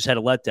Bills and they just had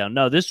a letdown.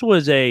 No, this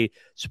was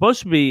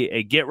supposed to be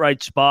a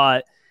get-right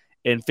spot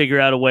and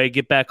figure out a way,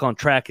 get back on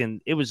track, and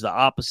it was the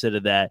opposite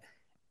of that.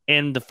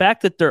 And the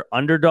fact that they're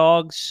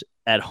underdogs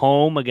at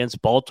home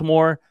against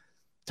Baltimore,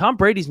 Tom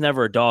Brady's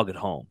never a dog at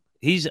home.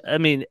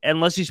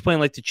 Unless he's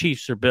playing like the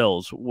Chiefs or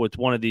Bills with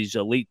one of these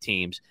elite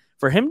teams,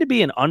 for him to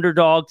be an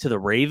underdog to the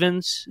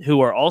Ravens,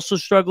 who are also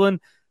struggling,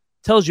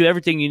 tells you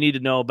everything you need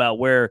to know about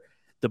where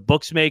the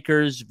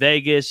booksmakers,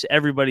 Vegas,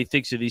 everybody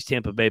thinks of these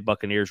Tampa Bay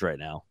Buccaneers right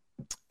now.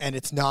 And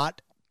it's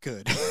not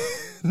good.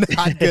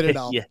 Not good at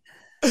all. Yeah.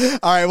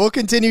 All right, we'll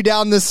continue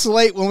down the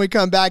slate when we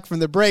come back from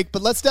the break,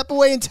 but let's step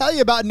away and tell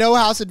you about No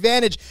House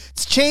Advantage.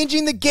 It's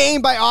changing the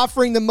game by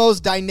offering the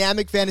most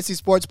dynamic fantasy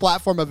sports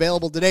platform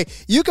available today.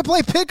 You can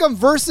play Pick'em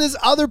versus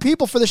other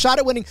people for the shot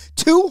at winning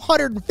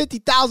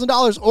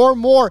 $250,000 or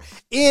more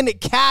in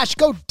cash.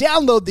 Go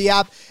download the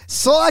app,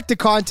 select a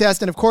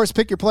contest, and of course,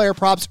 pick your player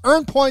props,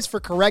 earn points for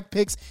correct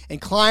picks,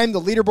 and climb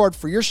the leaderboard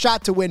for your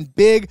shot to win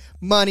big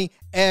money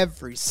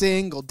every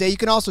single day. You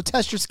can also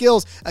test your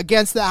skills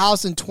against the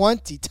house and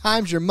 20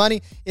 times your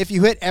money if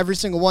you hit every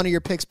single one of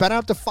your picks. Bet on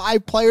up to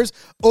 5 players,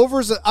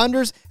 overs and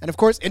unders, and of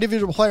course,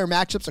 individual player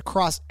matchups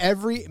across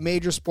every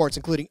major sports,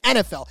 including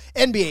NFL,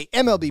 NBA,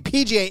 MLB,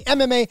 PGA,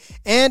 MMA,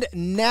 and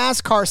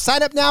NASCAR.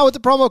 Sign up now with the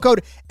promo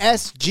code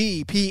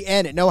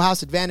SGPN at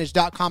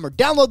nohouseadvantage.com or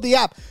download the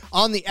app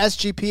on the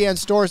SGPN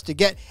stores to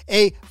get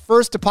a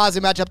first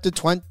deposit match up to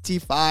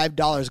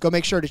 $25. Go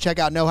make sure to check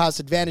out No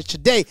House Advantage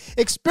today.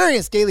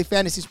 Experience daily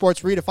fantasy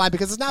sports redefined,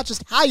 because it's not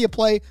just how you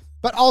play,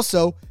 but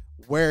also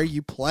where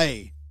you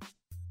play.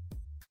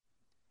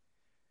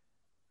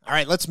 All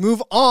right, let's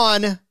move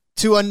on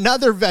to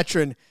another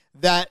veteran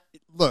that,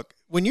 look,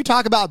 when you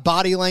talk about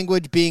body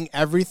language being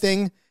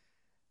everything,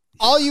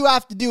 all you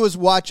have to do is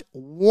watch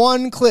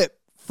one clip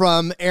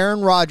from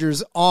Aaron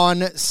Rodgers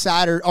on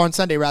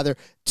Sunday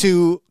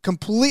to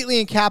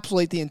completely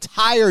encapsulate the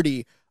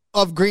entirety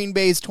of Green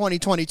Bay's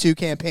 2022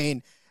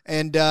 campaign.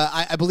 And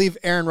I believe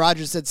Aaron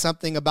Rodgers said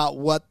something about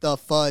what the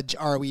fudge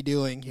are we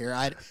doing here.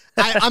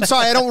 I'm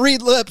sorry, I don't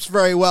read lips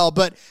very well,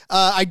 but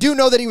I do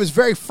know that he was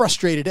very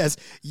frustrated as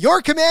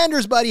your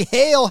Commanders, buddy.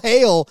 Hail,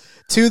 hail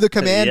to the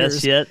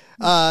Commanders. Yes,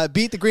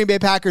 beat the Green Bay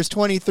Packers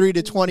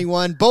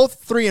 23-21,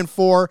 both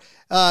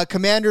 3-4.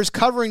 Commanders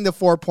covering the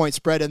 4-point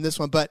spread in this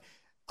one. But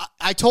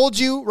I told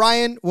you,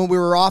 Ryan, when we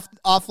were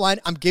offline,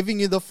 I'm giving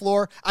you the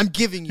floor. I'm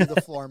giving you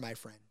the floor, my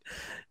friend.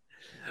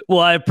 Well,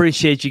 I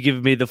appreciate you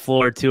giving me the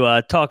floor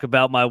to talk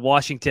about my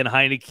Washington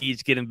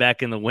Heineke's getting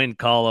back in the win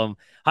column.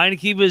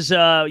 Heineke was,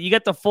 you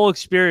got the full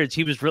experience.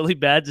 He was really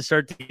bad to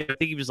start the game. I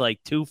think he was like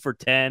 2 for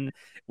 10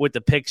 with the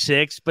pick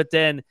six, but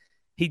then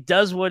he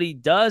does what he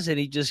does, and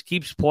he just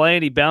keeps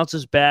playing. He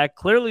bounces back.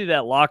 Clearly,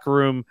 that locker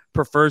room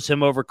prefers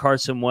him over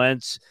Carson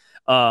Wentz.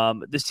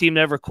 This team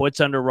never quits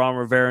under Ron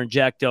Rivera and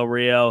Jack Del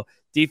Rio.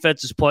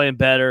 Defense is playing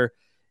better,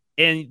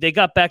 and they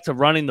got back to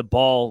running the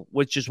ball,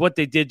 which is what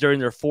they did during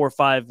their 4 or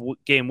 5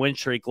 game win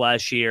streak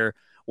last year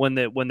when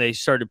they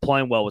started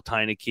playing well with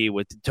Heineke,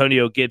 with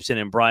Antonio Gibson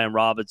and Brian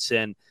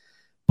Robinson.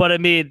 But, I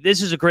mean,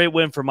 this is a great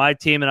win for my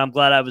team, and I'm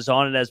glad I was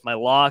on it as my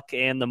lock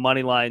and the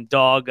money line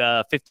dog,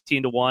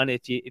 15-1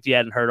 if you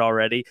hadn't heard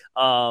already.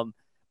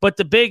 But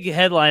the big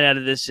headline out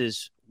of this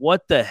is,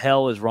 what the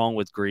hell is wrong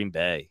with Green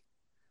Bay?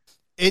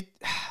 It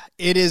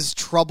is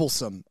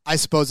troublesome, I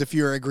suppose, if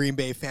you're a Green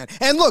Bay fan.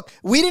 And look,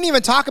 we didn't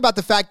even talk about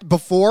the fact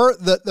before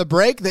the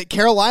break that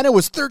Carolina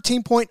was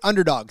 13-point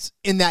underdogs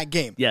in that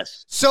game.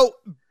 Yes. So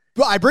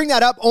I bring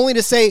that up only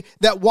to say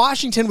that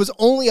Washington was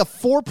only a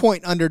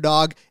 4-point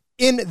underdog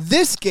in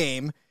this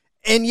game,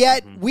 and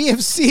yet we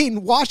have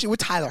seen Washington with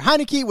Tyler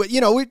Heineke.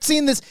 We've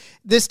seen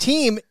this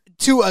team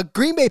to a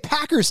Green Bay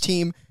Packers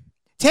team.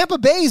 Tampa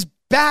Bay's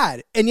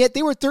bad, and yet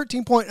they were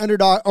 13-point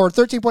underdog or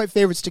 13-point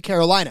favorites to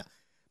Carolina.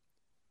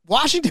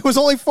 Washington was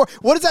only 4.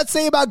 What does that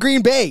say about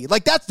Green Bay?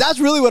 Like that's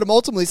really what I'm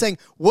ultimately saying.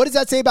 What does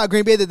that say about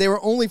Green Bay that they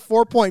were only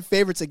 4-point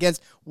favorites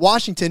against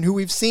Washington, who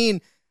we've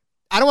seen,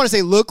 I don't want to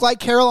say look like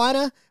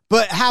Carolina,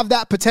 but have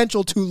that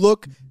potential to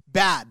look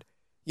bad,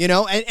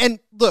 And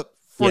look,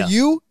 for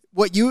you,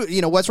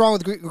 what's wrong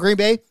with Green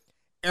Bay?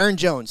 Aaron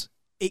Jones,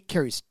 8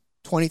 carries,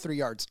 23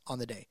 yards on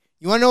the day.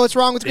 You want to know what's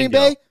wrong with Green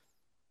Bay?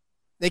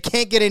 They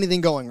can't get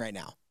anything going right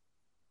now.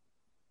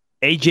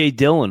 A.J.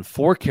 Dillon,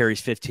 4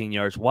 carries, 15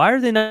 yards. Why are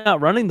they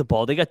not running the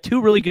ball? They got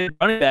 2 really good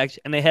running backs,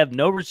 and they have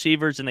no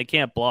receivers, and they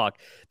can't block.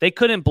 They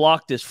couldn't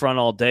block this front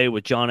all day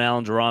with John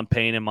Allen, Jerron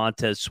Payne, and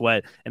Montez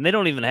Sweat, and they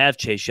don't even have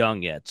Chase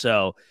Young yet.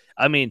 So,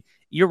 I mean,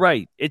 you're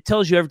right. It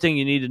tells you everything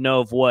you need to know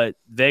of what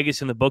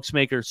Vegas and the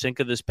bookmakers think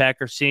of this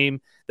Packers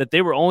team, that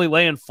they were only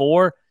laying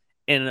 4,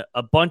 and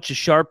a bunch of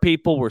sharp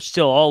people were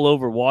still all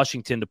over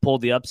Washington to pull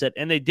the upset,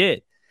 and they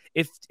did.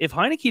 If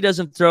Heineke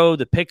doesn't throw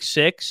the pick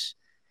 6,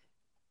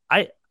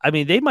 I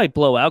mean, they might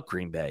blow out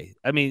Green Bay.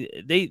 I mean,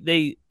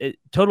 they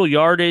total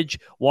yardage,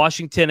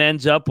 Washington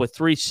ends up with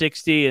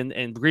 360,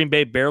 and Green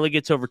Bay barely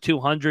gets over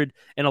 200,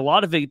 and a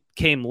lot of it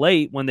came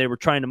late when they were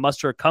trying to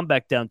muster a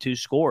comeback down 2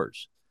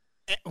 scores.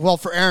 Well,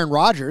 for Aaron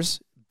Rodgers,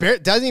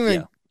 doesn't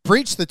even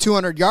breach the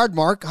 200-yard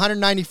mark,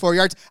 194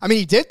 yards. I mean,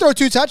 he did throw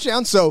 2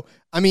 touchdowns, so,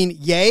 I mean,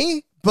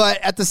 yay.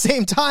 But at the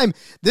same time,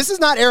 this is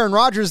not Aaron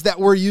Rodgers that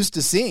we're used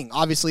to seeing.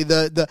 Obviously,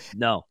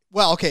 No.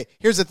 Well, okay,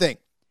 here's the thing.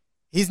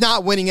 He's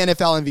not winning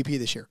NFL MVP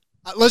this year.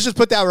 Let's just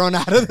put that one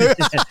out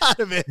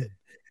of it.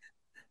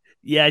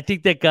 Yeah, I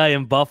think that guy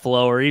in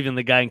Buffalo or even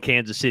the guy in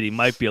Kansas City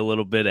might be a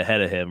little bit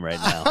ahead of him right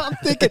now.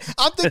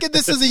 I'm thinking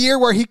this is a year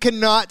where he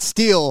cannot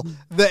steal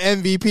the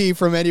MVP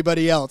from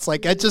anybody else.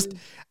 Like, I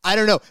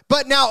don't know.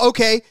 But now,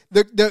 okay,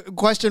 the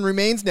question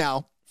remains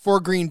now for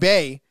Green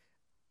Bay.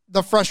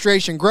 The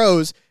frustration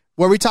grows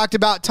where we talked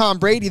about Tom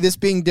Brady, this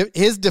being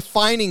his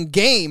defining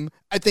game,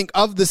 I think,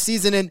 of the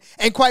season.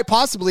 And quite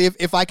possibly,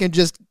 if I can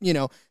just,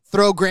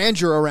 throw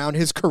grandeur around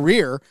his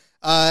career,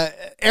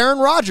 Aaron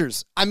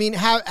Rodgers. I mean,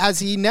 has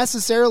he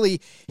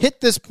necessarily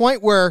hit this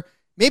point where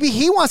maybe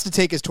he wants to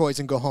take his toys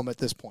and go home at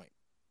this point?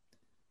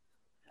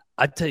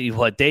 I tell you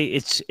what,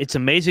 it's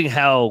amazing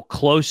how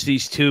close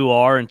these two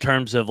are in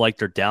terms of like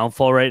their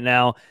downfall right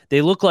now.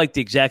 They look like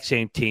the exact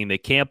same team. They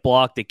can't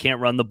block, they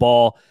can't run the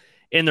ball,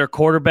 and their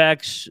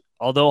quarterbacks,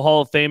 although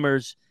Hall of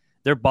Famers,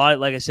 their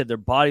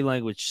body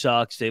language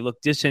sucks. They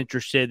look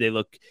disinterested. They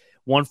look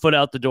 1 foot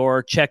out the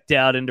door, checked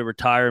out into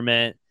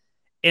retirement.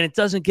 And it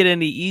doesn't get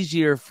any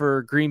easier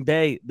for Green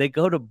Bay. They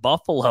go to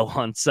Buffalo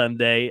on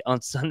Sunday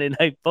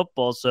Night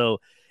Football. So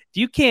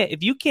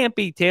if you can't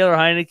beat Taylor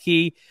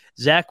Heineke,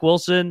 Zach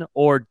Wilson,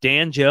 or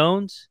Dan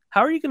Jones,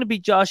 how are you going to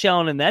beat Josh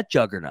Allen in that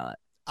juggernaut?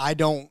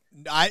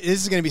 This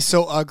is going to be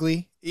so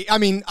ugly. I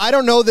mean, I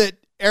don't know that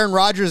Aaron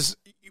Rodgers,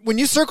 when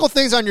you circle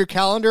things on your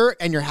calendar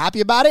and you're happy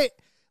about it,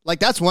 like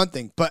that's one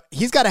thing. But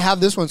he's got to have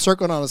this one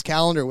circled on his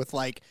calendar with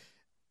like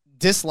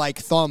dislike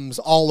thumbs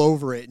all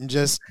over it and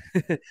just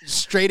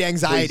straight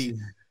anxiety.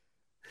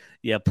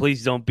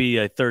 Please don't be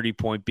a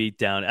 30-point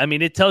beatdown. I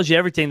mean, it tells you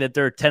everything that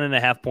they're a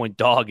 10.5-point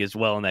dog as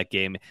well in that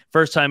game.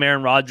 First time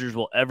Aaron Rodgers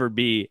will ever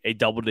be a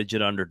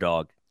double-digit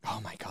underdog. Oh,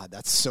 my God.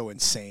 That's so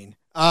insane.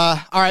 All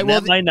right.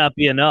 That might not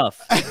be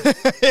enough.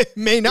 It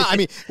may not. I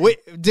mean, we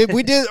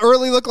did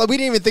early look. We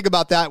didn't even think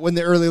about that when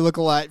the early look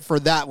alike for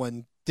that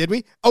one. Did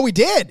we? Oh, we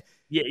did.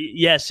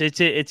 Yes, it's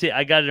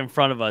I got it in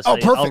front of us. Oh,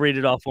 perfect. I'll read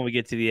it off when we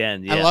get to the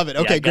end. Yeah. I love it.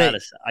 Okay, great.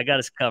 I got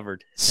us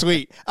covered.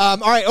 Sweet. All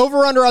right,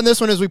 over-under on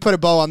this one as we put a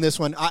bow on this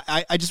one.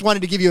 I just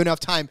wanted to give you enough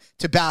time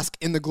to bask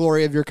in the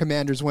glory of your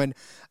Commanders win.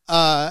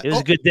 It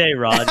was a good day,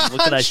 Rod. What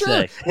can I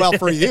say? Well,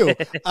 for you.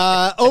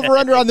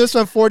 Over-under on this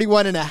one,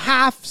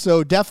 41.5.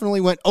 So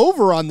definitely went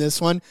over on this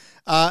one.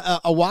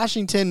 A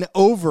Washington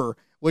over,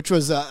 which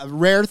was a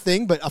rare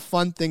thing, but a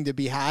fun thing to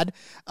be had.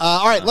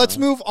 All right, let's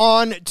move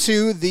on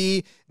to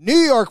the New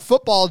York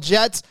Football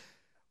Jets.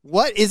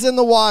 What is in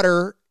the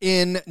water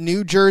in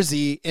New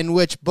Jersey, in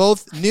which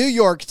both New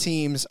York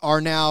teams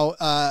are now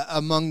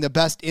among the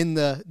best in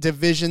the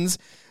divisions.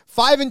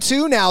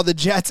 5-2 now, the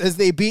Jets, as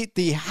they beat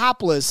the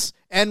hapless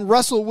and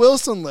Russell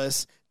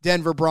Wilson-less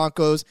Denver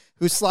Broncos,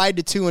 who slide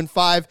to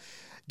 2-5.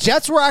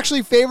 Jets were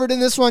actually favored in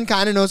this one,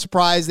 kind of no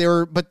surprise. They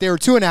were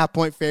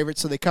 2.5-point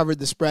favorites, so they covered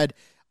the spread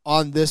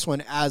on this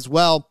one as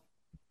well.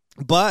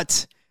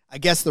 But I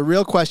guess the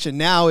real question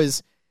now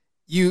is,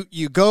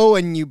 you go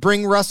and you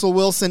bring Russell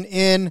Wilson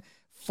in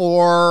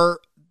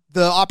for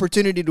the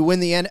opportunity to win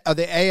the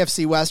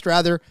AFC West,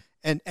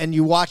 and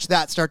you watch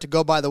that start to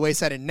go by the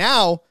wayside, and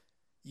now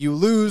you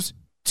lose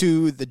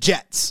to the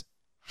Jets.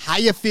 How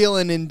you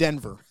feeling in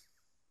Denver?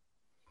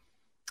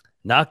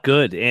 Not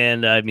good.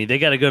 And, I mean, they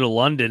got to go to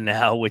London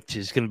now, which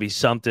is going to be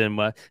something.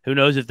 Who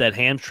knows if that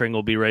hamstring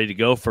will be ready to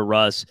go for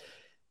Russ.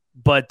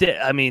 But,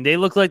 they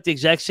look like the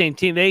exact same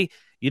team.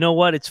 You know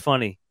what? It's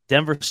funny.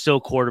 Denver's still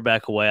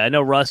quarterback away. I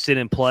know Russ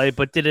didn't play,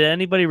 but did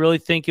anybody really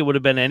think it would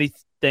have been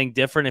anything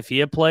different if he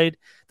had played?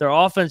 Their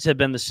offense had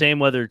been the same,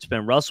 whether it's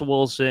been Russell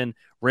Wilson,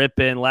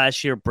 Rippon,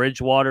 last year,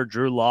 Bridgewater,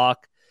 Drew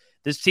Lock.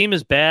 This team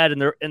is bad,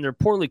 and they're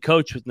poorly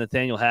coached with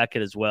Nathaniel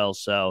Hackett as well.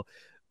 So,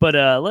 but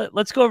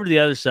let's go over to the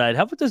other side.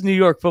 How about those New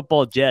York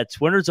Football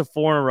Jets? Winners of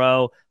 4 in a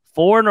row.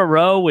 4 in a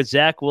row with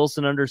Zach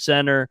Wilson under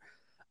center.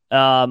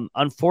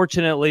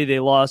 Unfortunately, they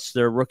lost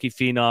their rookie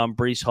phenom,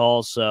 Breece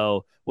Hall,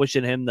 so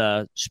wishing him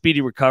the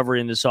speedy recovery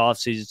in this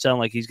offseason. It sounds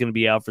like he's going to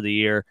be out for the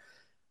year.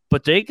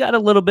 But they got a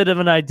little bit of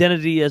an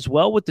identity as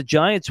well with the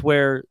Giants,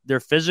 where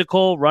they're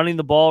physical, running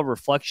the ball,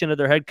 reflection of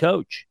their head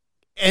coach.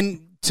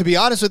 And to be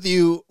honest with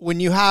you, when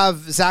you have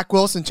Zach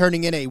Wilson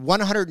turning in a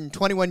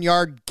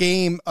 121-yard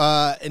game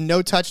and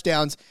no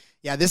touchdowns,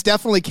 yeah, this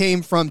definitely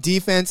came from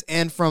defense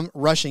and from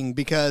rushing,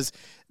 because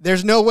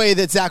there's no way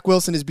that Zach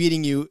Wilson is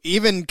beating you,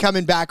 even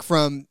coming back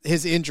from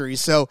his injury.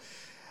 So,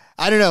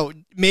 I don't know.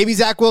 Maybe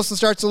Zach Wilson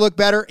starts to look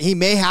better. He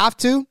may have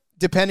to,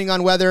 depending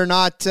on whether or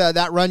not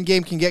that run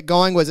game can get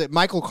going. Was it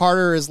Michael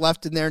Carter is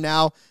left in there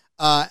now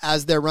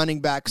as their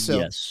running back? So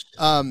yes.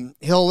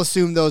 He'll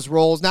assume those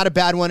roles. Not a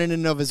bad one in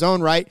and of his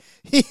own right.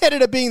 He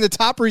ended up being the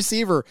top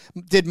receiver,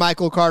 did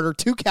Michael Carter.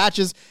 2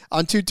 catches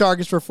on 2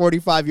 targets for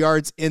 45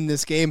 yards in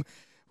this game.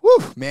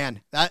 Whew,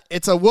 man,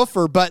 it's a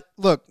woofer. But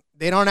look,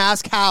 they don't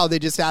ask how, they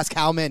just ask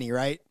how many,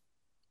 right?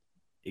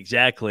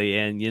 Exactly.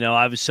 And,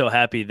 I was so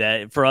happy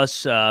that for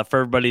us, for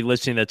everybody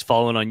listening that's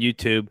following on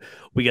YouTube,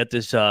 we got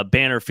this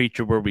banner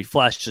feature where we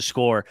flashed the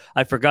score.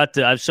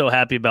 I'm so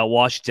happy about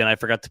Washington. I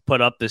forgot to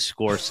put up this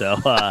score. So,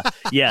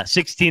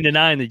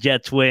 16-9, the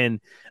Jets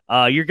win.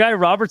 Your guy,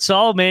 Robert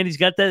Saleh, man, he's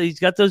got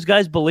those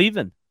guys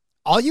believing.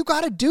 All you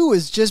got to do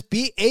is just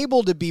be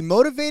able to be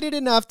motivated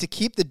enough to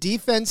keep the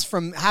defense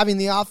from having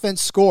the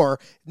offense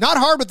score. Not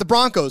hard with the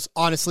Broncos,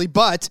 honestly,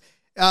 but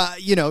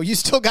you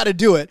still got to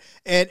do it.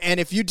 And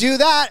if you do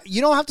that,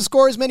 you don't have to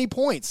score as many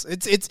points.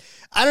 It's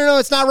I don't know,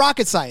 it's not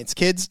rocket science,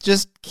 kids.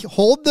 Just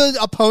hold the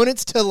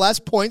opponents to less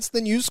points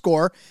than you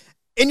score,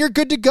 and you're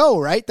good to go,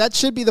 right? That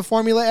should be the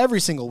formula every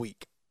single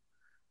week.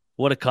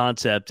 What a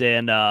concept.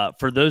 And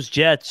for those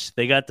Jets,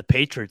 they got the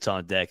Patriots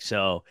on deck.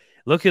 So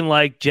looking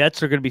like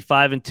Jets are going to be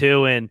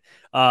 5-2,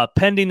 and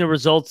pending the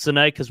results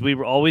tonight, because we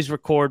always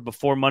record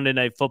before Monday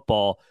Night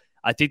Football,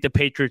 I think the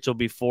Patriots will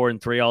be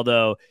 4-3,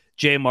 although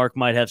J. Mark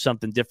might have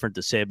something different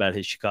to say about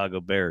his Chicago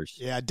Bears.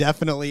 Yeah,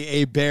 definitely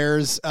a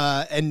Bears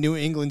and New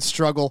England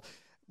struggle.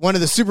 One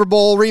of the Super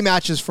Bowl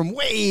rematches from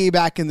way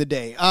back in the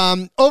day.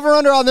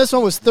 Over-under on this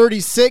one was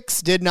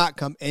 36. Did not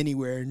come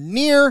anywhere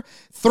near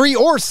 3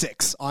 or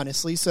 6,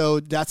 honestly. So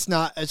it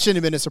shouldn't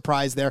have been a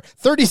surprise there.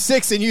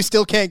 36 and you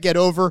still can't get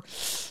over.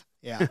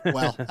 Yeah,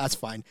 well, that's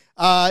fine.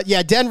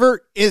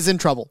 Denver is in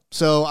trouble.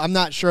 So I'm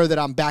not sure that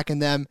I'm backing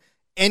them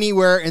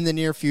anywhere in the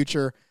near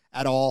future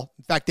at all.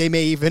 In fact, they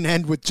may even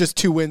end with just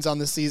 2 wins on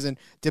the season,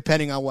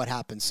 depending on what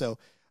happens. So,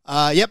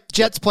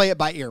 Jets play it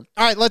by ear.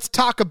 All right, let's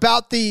talk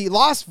about the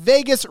Las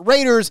Vegas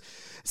Raiders.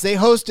 As they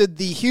hosted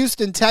the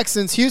Houston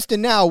Texans.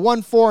 Houston now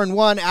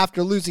 1-4-1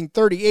 after losing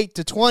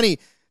 38-20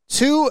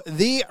 to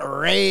the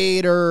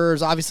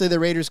Raiders. Obviously, the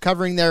Raiders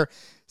covering their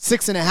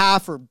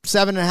 6.5 or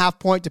 7.5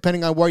 point,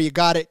 depending on where you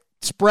got it,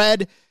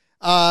 spread.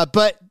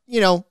 But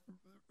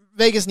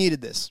Vegas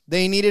needed this.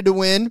 They needed to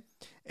win.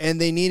 And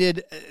they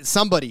needed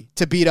somebody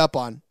to beat up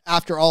on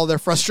after all their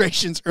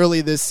frustrations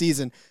early this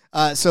season.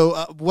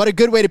 So what a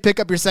good way to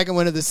pick up your second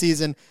win of the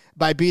season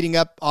by beating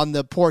up on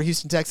the poor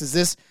Houston Texans.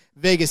 This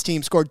Vegas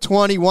team scored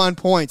 21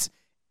 points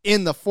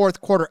in the fourth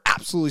quarter,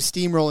 absolutely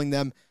steamrolling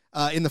them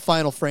in the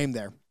final frame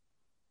there.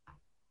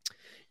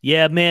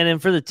 Yeah, man,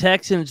 and for the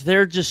Texans,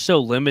 they're just so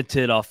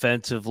limited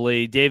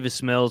offensively.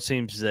 Davis Mills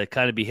seems to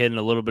kind of be hitting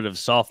a little bit of a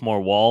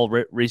sophomore wall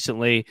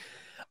recently.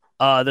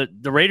 The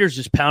Raiders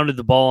just pounded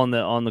the ball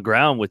on the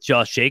ground with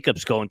Josh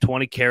Jacobs going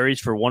 20 carries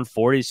for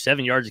 140,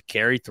 7 yards a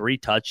carry, 3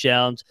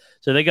 touchdowns.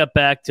 So they got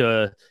back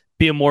to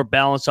being more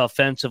balanced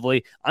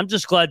offensively. I'm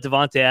just glad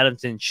Devontae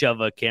Adams didn't shove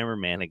a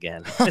cameraman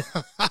again.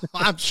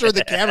 I'm sure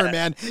the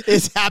cameraman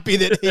is happy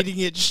that he didn't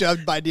get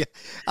shoved by.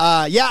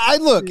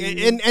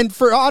 And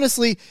for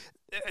honestly,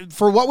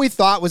 for what we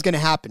thought was going to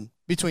happen,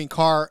 between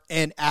Carr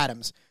and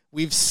Adams.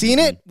 We've seen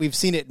it. We've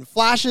seen it in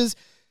flashes,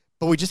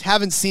 but we just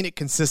haven't seen it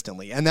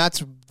consistently. And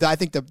that's, I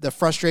think, the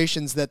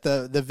frustrations that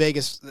the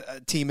Vegas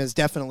team has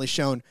definitely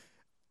shown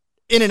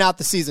in and out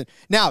the season.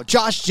 Now,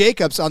 Josh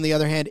Jacobs, on the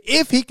other hand,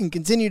 if he can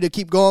continue to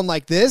keep going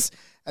like this,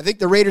 I think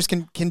the Raiders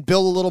can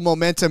build a little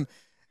momentum.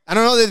 I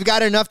don't know if they've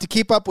got enough to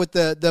keep up with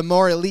the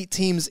more elite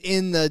teams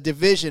in the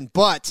division,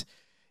 but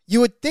you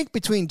would think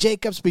between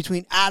Jacobs,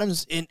 between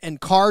Adams and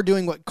Carr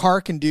doing what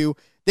Carr can do,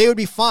 they would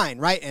be fine,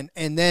 right?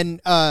 And then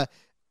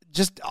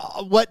just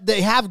what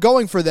they have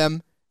going for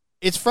them,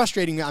 it's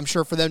frustrating, I'm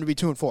sure, for them to be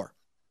 2-4.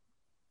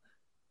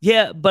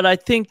 Yeah, but I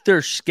think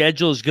their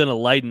schedule is going to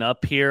lighten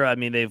up here. I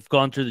mean, they've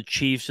gone through the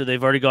Chiefs, so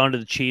they've already gone to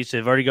the Chiefs.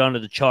 They've already gone to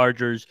the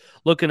Chargers.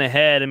 Looking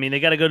ahead, I mean, they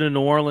got to go to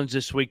New Orleans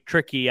this week,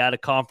 tricky out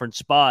of conference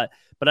spot.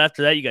 But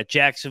after that, you got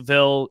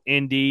Jacksonville,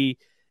 Indy,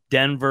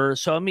 Denver.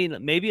 So, I mean,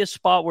 maybe a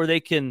spot where they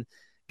can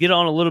get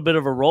on a little bit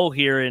of a roll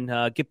here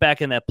and get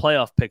back in that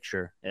playoff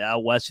picture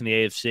out west in the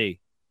AFC.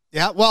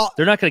 Yeah, well,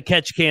 they're not going to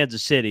catch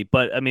Kansas City,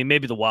 but I mean,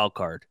 maybe the wild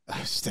card.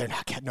 They're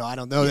not. No, I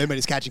don't know.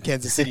 Anybody's catching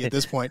Kansas City at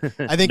this point.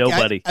 I think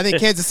nobody. I think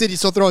Kansas City's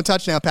still throwing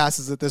touchdown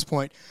passes at this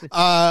point.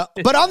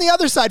 But on the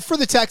other side, for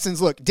the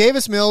Texans, look,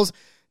 Davis Mills,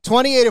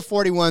 28 of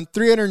 41,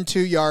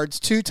 302 yards,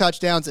 2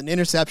 touchdowns, an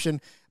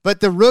interception. But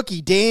the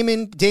rookie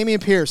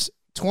Dameon Pierce,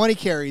 20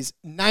 carries,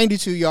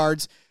 92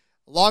 yards,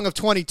 long of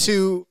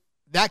 22.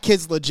 That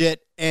kid's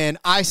legit, and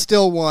I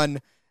still won.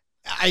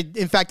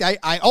 In fact,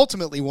 I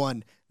ultimately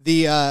won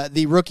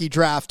the rookie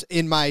draft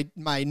in my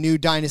new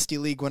dynasty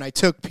league when I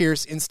took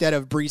Pierce instead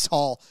of Breece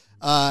Hall.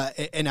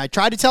 And I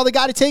tried to tell the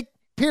guy to take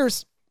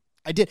Pierce.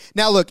 I did.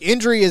 Now look,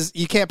 injury is,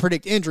 you can't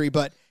predict injury,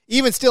 but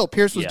even still,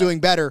 Pierce was doing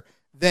better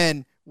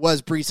than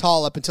was Breece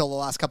Hall up until the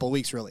last couple of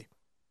weeks, really.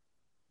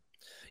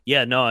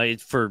 Yeah, no,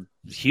 for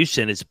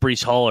Houston, it's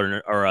Breece Hall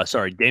or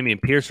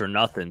Dameon Pierce or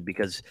nothing,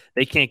 because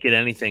they can't get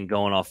anything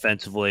going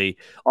offensively.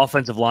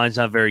 Offensive line's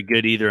not very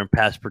good either in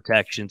pass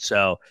protection.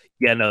 So,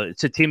 yeah, no,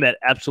 it's a team that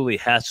absolutely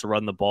has to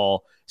run the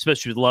ball,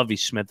 especially with Lovie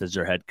Smith as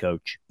their head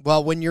coach.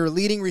 Well, when your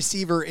leading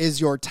receiver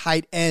is your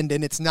tight end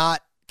and it's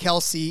not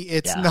Kelsey,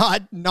 it's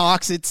not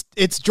Knox,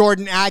 it's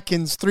Jordan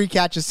Atkins, 3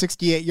 catches,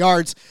 68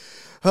 yards.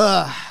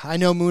 I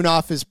know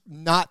Munaf is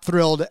not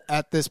thrilled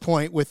at this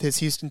point with his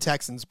Houston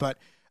Texans, but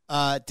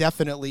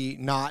definitely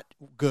not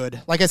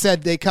good. Like I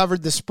said, they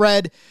covered the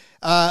spread.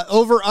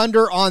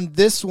 Over-under on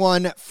this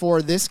one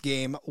for this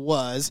game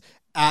was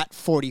at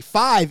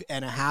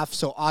 45.5,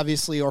 so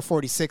obviously, or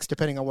 46,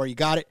 depending on where you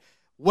got it,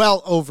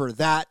 well over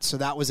that. So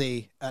that was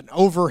an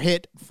over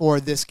hit for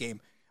this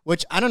game,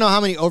 which I don't know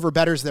how many over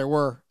bettors there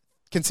were,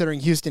 considering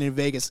Houston and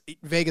Vegas.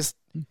 Vegas,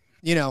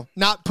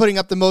 not putting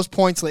up the most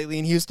points lately,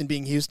 and Houston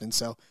being Houston.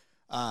 So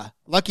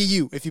lucky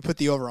you if you put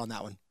the over on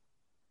that one.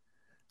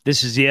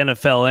 This is the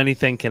NFL.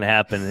 Anything can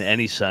happen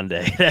any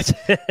Sunday.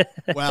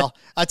 Well,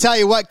 I'll tell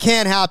you what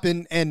can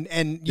happen,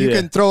 and you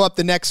can throw up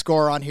the next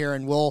score on here,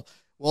 and we'll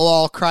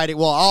all cry.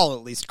 I'll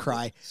at least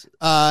cry.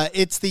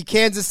 It's the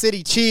Kansas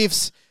City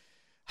Chiefs.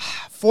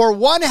 For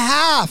one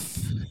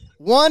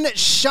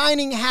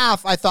shining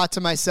half, I thought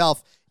to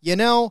myself,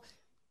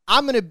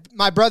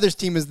 my brother's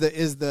team is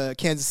the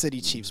Kansas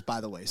City Chiefs,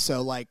 by the way.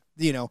 So,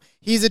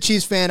 he's a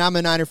Chiefs fan. I'm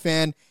a Niner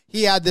fan.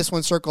 He had this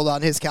one circled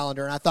on his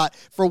calendar, and I thought,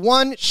 for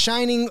one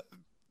shining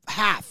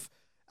half,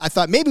 I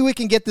thought maybe we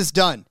can get this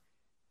done.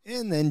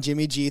 And then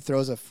Jimmy G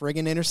throws a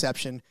friggin'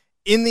 interception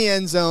in the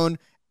end zone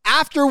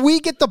after we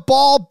get the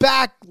ball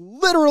back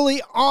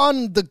literally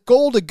on the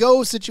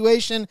goal-to-go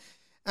situation.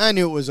 I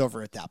knew it was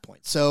over at that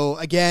point. So,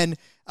 again,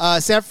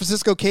 San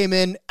Francisco came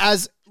in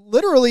as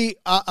literally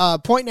a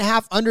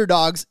 1.5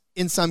 underdogs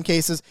in some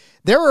cases.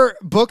 There were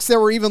books that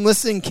were even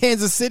listing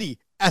Kansas City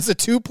as a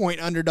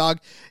 2-point underdog.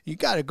 You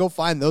got to go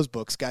find those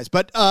books, guys.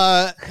 But,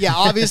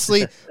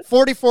 obviously,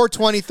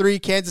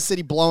 44-23, Kansas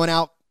City blowing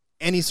out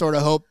any sort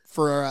of hope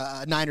for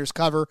a Niners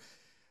cover.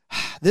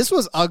 This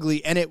was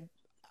ugly, and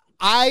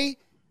I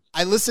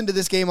listened to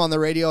this game on the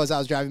radio as I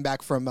was driving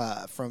back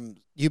from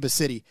Yuba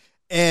City,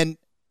 and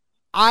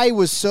I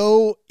was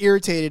so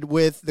irritated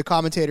with the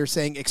commentator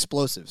saying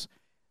explosives.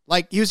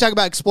 Like, he was talking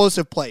about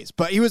explosive plays,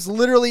 but he was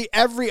literally,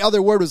 every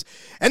other word was,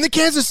 and the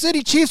Kansas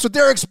City Chiefs with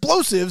their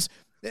explosives,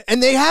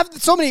 and they have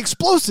so many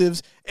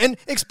explosives, and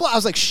I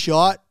was like,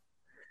 shut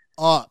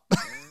up.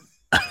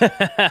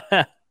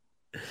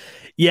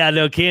 Yeah,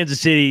 no,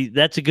 Kansas City,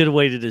 that's a good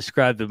way to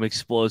describe them,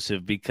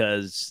 explosive,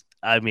 because,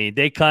 I mean,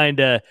 they kind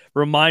of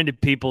reminded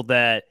people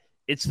that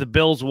it's the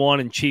Bills 1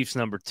 and Chiefs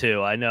number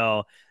 2. I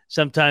know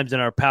sometimes in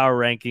our power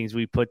rankings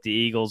we put the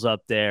Eagles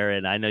up there,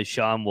 and I know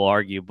Sean will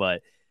argue,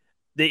 but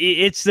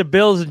it's the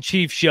Bills and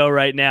Chiefs show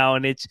right now,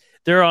 and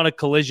they're on a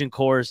collision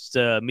course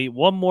to meet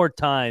one more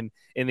time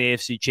in the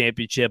AFC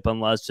Championship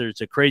unless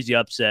there's a crazy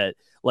upset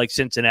like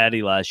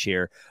Cincinnati last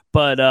year.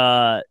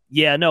 But,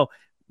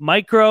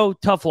 micro,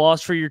 tough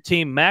loss for your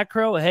team.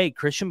 Macro, hey,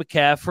 Christian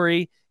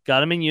McCaffrey,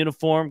 got him in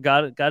uniform,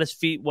 got his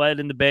feet wet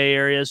in the Bay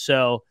Area.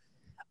 So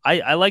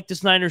I like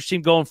this Niners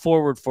team going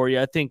forward for you.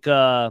 I think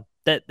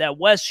that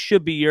West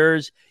should be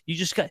yours. You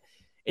just got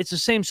 – it's the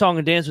same song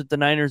and dance with the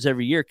Niners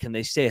every year. Can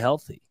they stay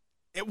healthy?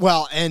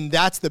 Well, and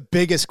that's the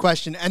biggest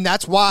question, and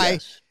that's why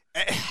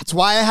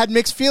I had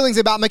mixed feelings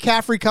about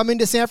McCaffrey coming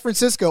to San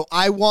Francisco.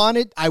 I want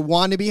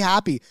to be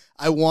happy.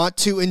 I want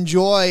to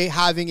enjoy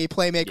having a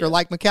playmaker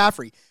like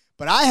McCaffrey.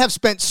 But I have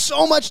spent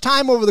so much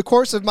time over the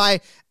course of my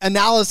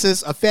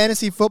analysis of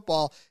fantasy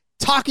football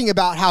talking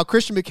about how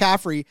Christian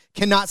McCaffrey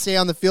cannot stay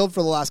on the field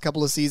for the last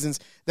couple of seasons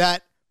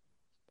that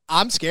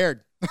I'm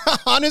scared.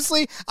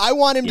 Honestly, I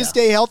want him to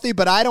stay healthy,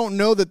 but I don't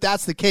know that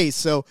that's the case.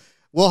 So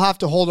we'll have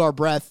to hold our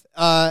breath.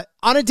 On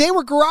a day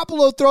where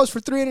Garoppolo throws for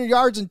 300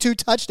 yards and 2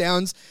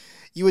 touchdowns,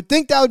 you would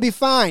think that would be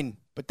fine.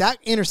 But that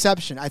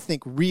interception, I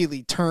think,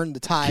 really turned the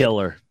tide.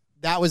 Killer.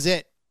 That was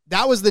it.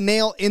 That was the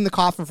nail in the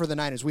coffin for the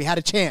Niners. We had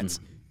a chance.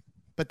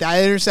 But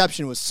that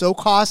interception was so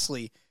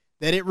costly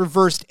that it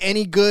reversed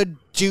any good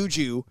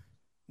juju,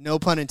 no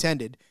pun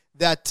intended,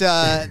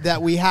 that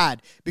we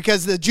had.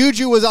 Because the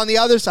juju was on the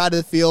other side of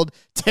the field,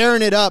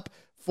 tearing it up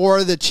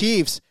for the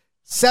Chiefs.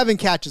 7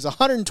 catches,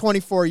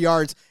 124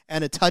 yards,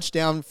 and a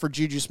touchdown for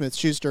Juju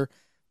Smith-Schuster.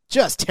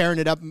 Just tearing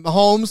it up.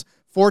 Mahomes,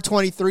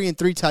 423 and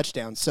 3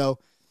 touchdowns. So,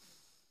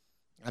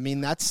 I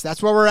mean, that's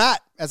where we're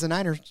at as a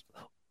Niners.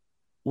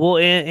 Well,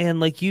 and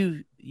like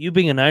you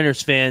being a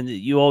Niners fan,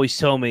 you always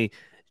tell me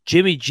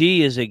Jimmy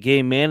G is a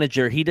game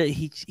manager.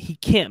 He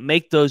can't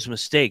make those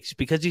mistakes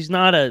because he's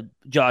not a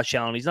Josh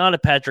Allen. He's not a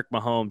Patrick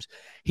Mahomes.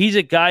 He's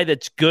a guy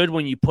that's good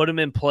when you put him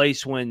in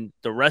place when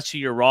the rest of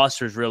your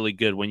roster is really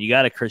good. When you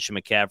got a Christian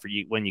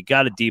McCaffrey, when you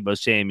got a Deebo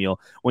Samuel,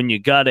 when you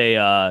got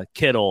a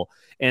Kittle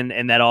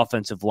and that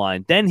offensive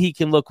line, then he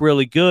can look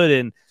really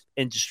good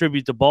and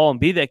distribute the ball and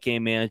be that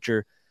game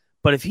manager.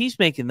 But if he's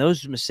making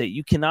those mistakes,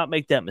 you cannot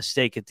make that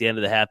mistake at the end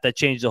of the half. That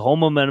changed the whole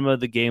momentum of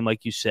the game,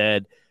 like you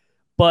said.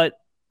 But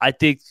I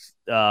think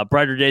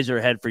brighter days are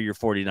ahead for your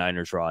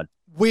 49ers, Rod.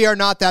 We are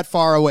not that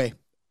far away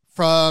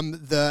from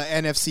the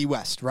NFC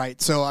West,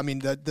 right? So, I mean,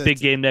 the big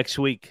game next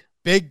week.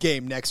 Big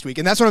game next week.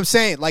 And that's what I'm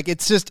saying. Like,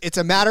 it's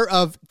a matter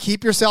of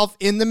keep yourself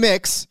in the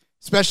mix,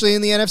 especially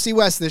in the NFC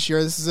West this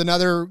year. This is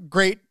another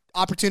great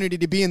opportunity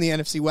to be in the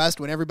NFC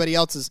West when everybody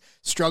else is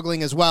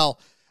struggling as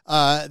well.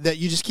 That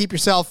you just keep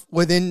yourself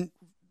within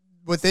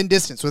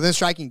distance, within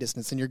striking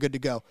distance, and you're good to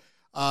go.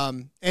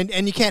 And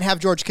you can't have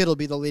George Kittle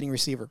be the leading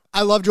receiver.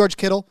 I love George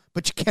Kittle,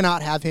 but you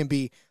cannot have him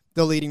be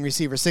the leading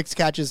receiver. 6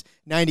 catches,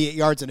 98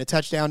 yards, and a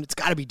touchdown. It's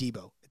got to be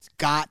Deebo. It's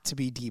got to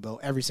be Deebo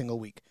every single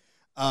week.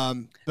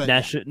 But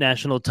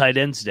National Tight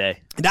Ends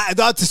Day.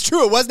 That's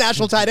true. It was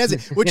National Tight Ends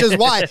Day, which is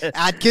why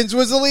Atkins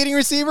was the leading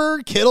receiver.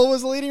 Kittle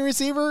was the leading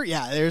receiver.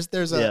 Yeah,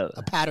 there's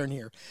a pattern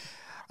here.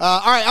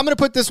 All right, I'm going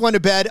to put this one to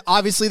bed.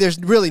 Obviously, there's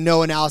really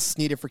no analysis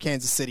needed for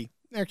Kansas City.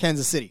 They're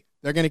Kansas City.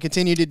 They're going to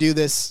continue to do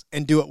this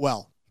and do it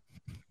well.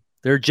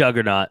 They're a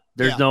juggernaut.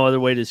 There's no other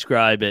way to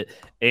describe it.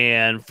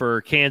 And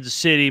for Kansas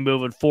City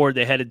moving forward,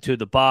 they headed to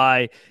the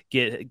bye,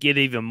 get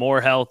even more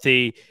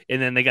healthy,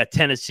 and then they got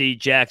Tennessee,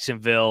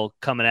 Jacksonville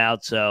coming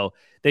out. So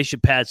they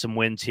should pad some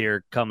wins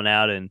here coming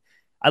out. And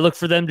I look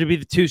for them to be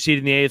the 2 seed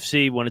in the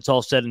AFC when it's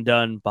all said and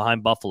done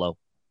behind Buffalo.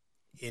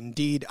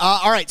 Indeed.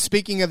 All right,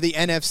 speaking of the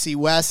NFC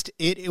West,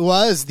 it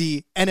was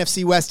the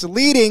NFC West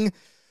leading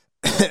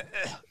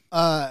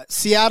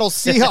Seattle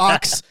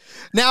Seahawks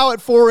now at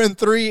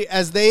 4-3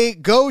 as they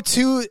go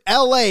to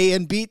LA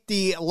and beat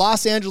the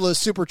Los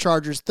Angeles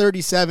Superchargers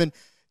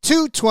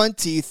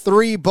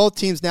 37-23. Both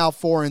teams now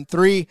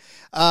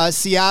 4-3.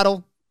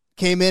 Seattle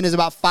came in as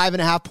about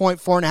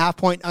 4.5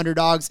 point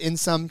underdogs in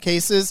some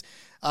cases.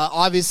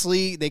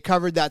 Obviously, they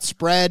covered that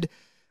spread.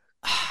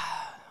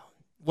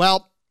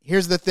 Well,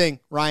 here's the thing,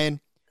 Ryan.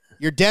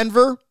 You're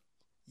Denver.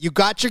 You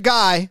got your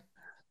guy.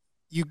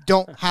 You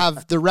don't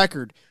have the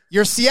record.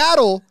 You're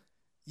Seattle.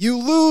 You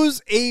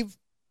lose a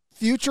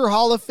future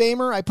Hall of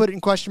Famer. I put it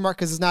in question mark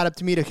because it's not up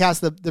to me to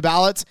cast the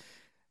ballots.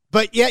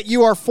 But yet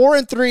you are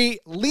 4-3,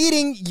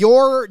 leading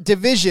your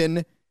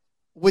division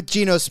with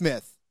Geno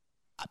Smith.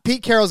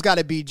 Pete Carroll's got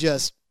to be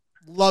just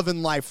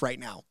loving life right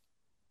now.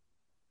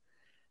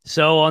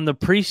 So on the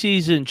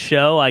preseason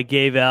show, I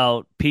gave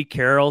out Pete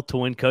Carroll to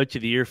win Coach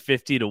of the Year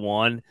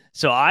 50-1.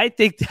 So I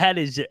think that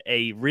is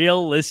a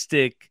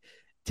realistic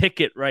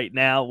ticket right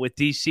now with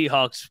these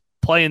Seahawks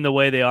playing the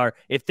way they are.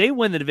 If they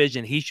win the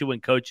division, he should win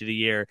Coach of the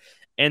Year.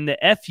 And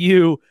the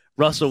FU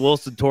Russell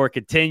Wilson tour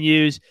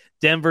continues.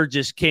 Denver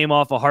just came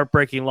off a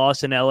heartbreaking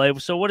loss in LA.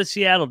 So what does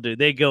Seattle do?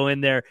 They go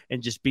in there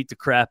and just beat the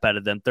crap out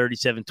of them,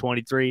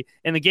 37-23.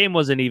 And the game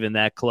wasn't even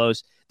that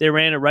close. They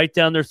ran it right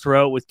down their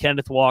throat with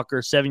Kenneth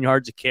Walker, 7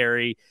 yards a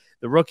carry.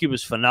 The rookie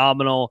was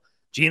phenomenal.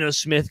 Geno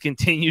Smith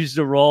continues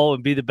to roll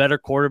and be the better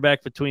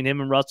quarterback between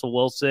him and Russell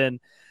Wilson.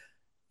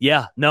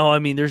 Yeah, no, I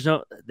mean, there's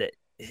no –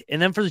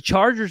 and then for the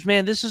Chargers,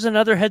 man, this is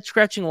another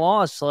head-scratching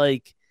loss.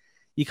 Like,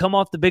 you come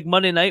off the big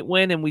Monday night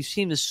win, and we've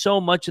seen this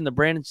so much in the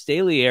Brandon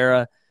Staley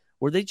era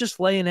where they just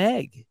lay an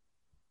egg.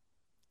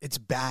 It's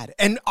bad.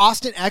 And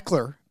Austin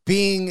Eckler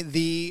being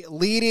the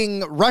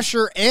leading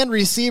rusher and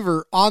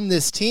receiver on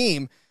this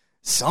team,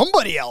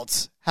 somebody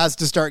else has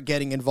to start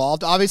getting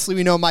involved. Obviously,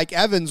 we know Mike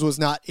Evans was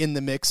not in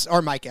the mix,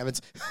 or Mike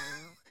Evans,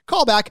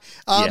 call back.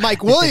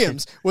 Mike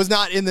Williams was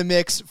not in the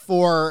mix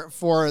for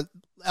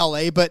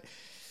LA, but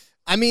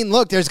I mean,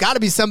 look, there's got to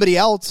be somebody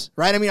else,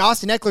 right? I mean,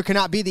 Austin Eckler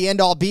cannot be the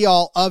end-all,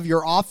 be-all of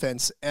your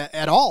offense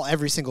at all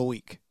every single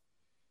week.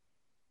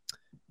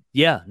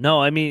 Yeah,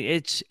 no, I mean,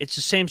 it's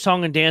the same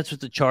song and dance with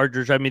the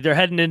Chargers. I mean, they're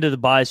heading into the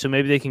bye, so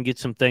maybe they can get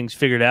some things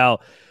figured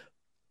out.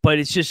 But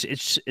it's just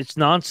it's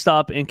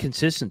nonstop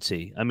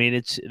inconsistency. I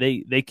mean,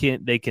 they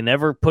can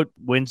never put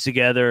wins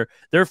together.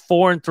 They're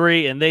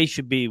 4-3, and they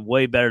should be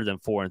way better than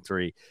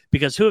 4-3.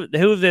 Because who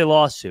have they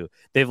lost to?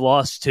 They've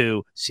lost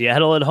to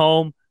Seattle at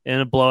home in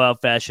a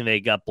blowout fashion. They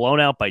got blown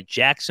out by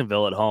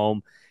Jacksonville at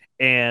home,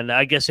 and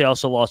I guess they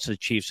also lost to the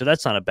Chiefs. So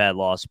that's not a bad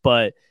loss.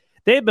 But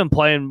they've been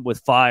playing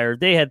with fire.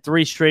 They had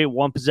 3 straight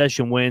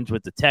one-possession wins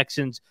with the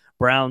Texans,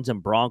 Browns,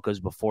 and Broncos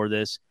before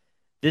this.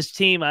 This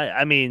team,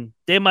 I mean,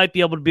 they might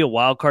be able to be a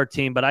wild card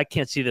team, but I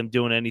can't see them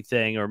doing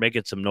anything or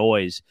making some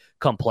noise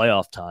come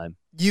playoff time.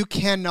 You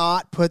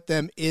cannot put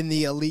them in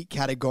the elite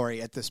category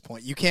at this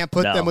point. You can't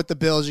put them with the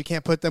Bills. You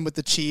can't put them with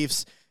the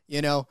Chiefs.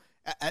 You know,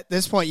 at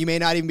this point, you may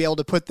not even be able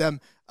to put them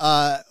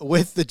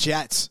with the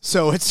Jets.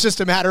 So it's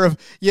just a matter of,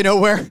 you know,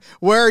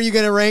 where are you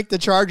going to rank the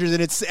Chargers?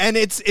 And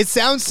it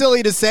sounds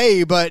silly to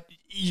say, but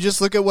you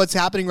just look at what's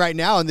happening right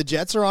now, and the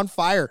Jets are on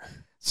fire.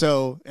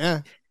 So,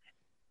 yeah.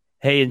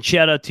 Hey, and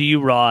shout out to you,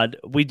 Rod.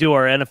 We do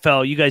our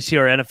NFL. You guys see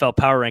our NFL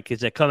power rankings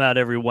that come out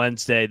every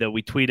Wednesday that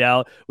we tweet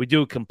out. We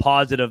do a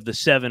composite of the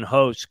 7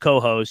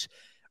 co-hosts.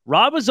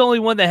 Rod was the only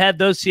one that had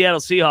those Seattle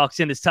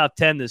Seahawks in his top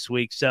 10 this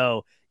week.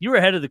 So you were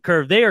ahead of the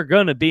curve. They are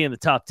going to be in the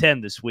top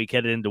 10 this week,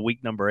 headed into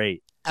week number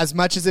 8. As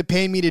much as it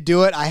pained me to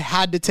do it, I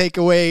had to take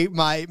away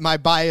my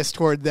bias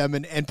toward them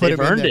and put They've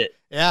them in earned there. it.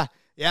 Yeah.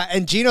 Yeah.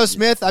 And Geno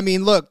Smith, I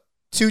mean, look,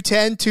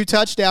 210, 2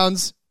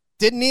 touchdowns.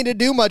 Didn't need to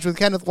do much with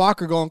Kenneth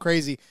Walker going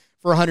crazy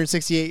for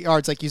 168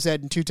 yards, like you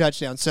said, and 2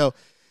 touchdowns. So,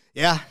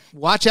 yeah,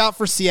 watch out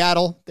for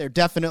Seattle. They're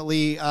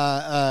definitely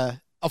a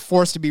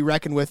force to be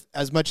reckoned with,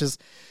 as much as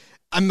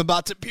I'm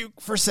about to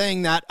puke for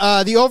saying that.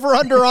 The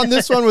over-under on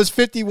this one was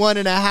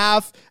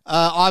 51.5.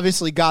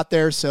 Obviously got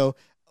there, so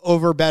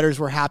over-bettors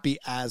were happy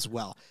as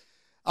well.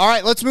 All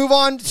right, let's move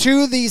on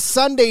to the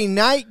Sunday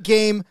night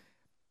game.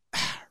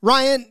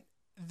 Ryan,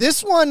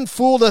 this one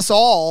fooled us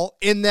all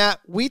in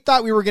that we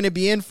thought we were going to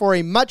be in for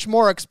a much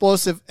more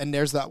explosive, and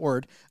there's that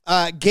word,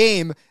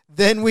 game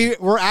than we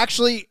were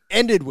actually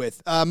ended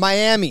with.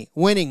 Miami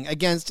winning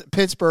against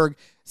Pittsburgh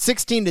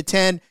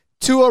 16-10.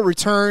 Tua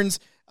returns.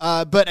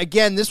 But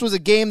again, this was a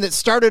game that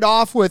started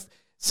off with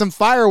some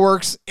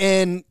fireworks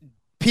and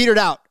petered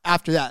out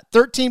after that.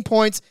 13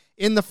 points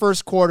in the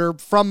first quarter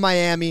from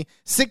Miami,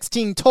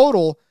 16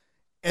 total,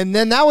 and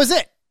then that was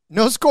it.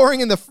 No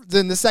scoring in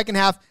the second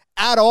half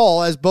at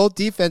all, as both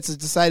defenses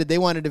decided they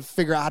wanted to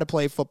figure out how to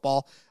play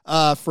football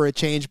for a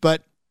change.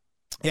 But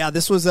yeah,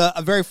 this was a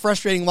very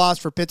frustrating loss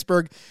for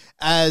Pittsburgh,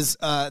 as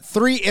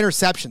 3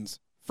 interceptions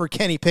for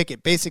Kenny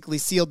Pickett basically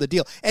sealed the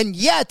deal. And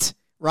yet,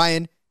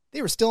 Ryan,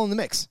 they were still in the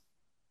mix.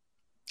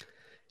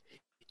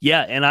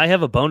 Yeah, and I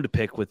have a bone to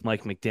pick with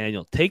Mike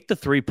McDaniel. Take the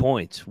 3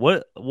 points.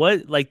 What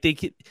like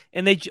they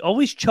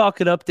always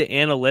chalk it up to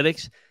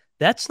analytics.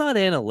 That's not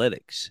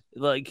analytics.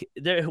 Like,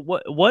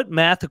 what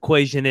math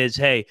equation is,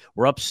 hey,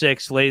 we're up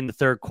 6 late in the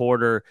third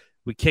quarter.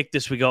 We kick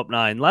this, we go up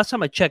 9. Last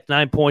time I checked,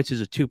 9 points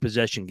is a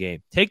 2-possession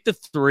game. Take the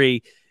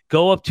 3,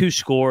 go up 2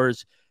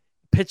 scores.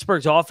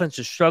 Pittsburgh's offense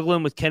is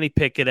struggling with Kenny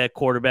Pickett at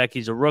quarterback.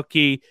 He's a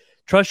rookie.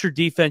 Trust your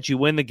defense, you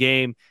win the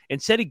game.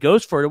 Instead, he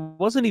goes for it. It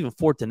wasn't even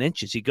 4th and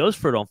inches. He goes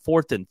for it on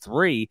 4th and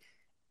 3,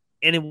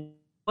 and it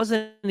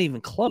wasn't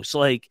even close.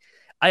 Like,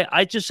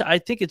 I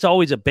think it's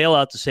always a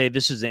bailout to say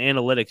this is the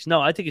analytics. No,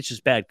 I think it's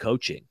just bad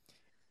coaching.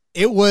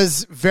 It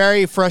was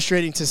very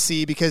frustrating to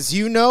see, because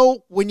you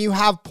know when you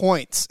have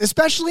points,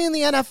 especially in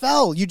the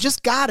NFL, you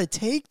just got to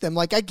take them.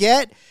 Like, I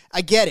get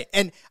it.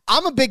 And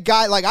I'm a big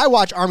guy. Like, I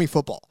watch Army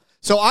football.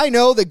 So I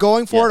know that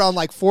going for it on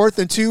like 4th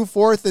and 2,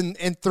 4th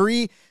and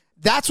 3,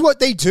 that's what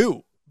they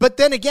do. But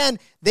then again,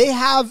 they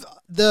have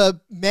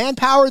the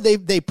manpower.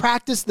 They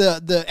practice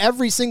the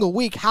every single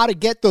week how to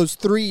get those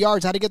 3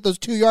 yards, how to get those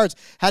 2 yards,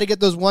 how to get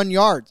those 1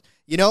 yard.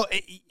 You know,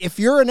 if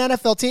you're an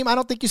NFL team, I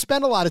don't think you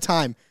spend a lot of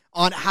time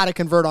on how to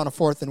convert on a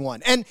 4th and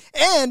 1.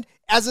 And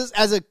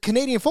as a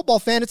Canadian football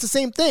fan, it's the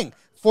same thing.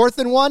 4th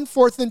and 1,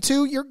 4th and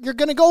 2, you're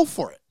going to go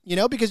for it, you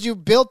know, because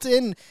you've built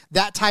in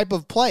that type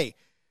of play.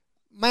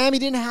 Miami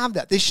didn't have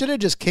that. They should have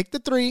just kicked the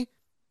 3,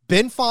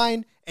 been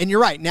fine, and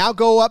you're right, now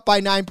go up by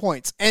 9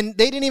 points. And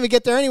they didn't even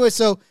get there anyway,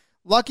 so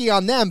lucky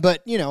on them.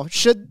 But, you know,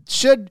 should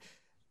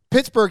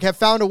Pittsburgh have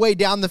found a way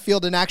down the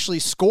field and actually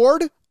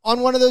scored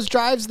on one of those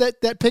drives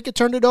that Pickett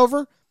turned it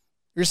over,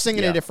 you're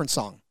singing a different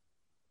song.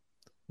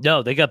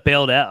 No, they got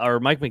bailed out, or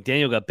Mike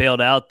McDaniel got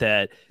bailed out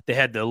that they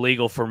had the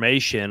illegal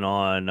formation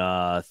on,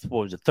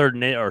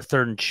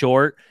 3rd and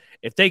short.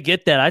 If they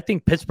get that, I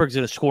think Pittsburgh's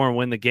going to score and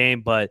win the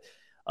game. But,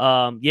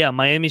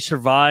 Miami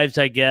survives,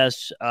 I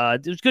guess.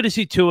 It was good to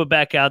see Tua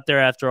back out there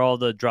after all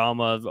the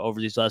drama over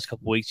these last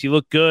couple weeks. He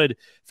looked good,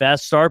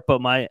 fast start,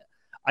 but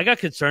I got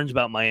concerns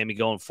about Miami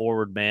going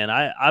forward, man.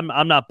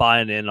 I'm not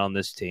buying in on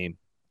this team.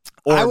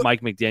 or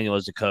Mike McDaniel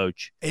as a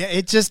coach.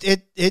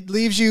 It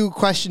leaves you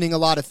questioning a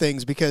lot of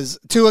things because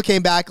Tua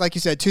came back, like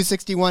you said,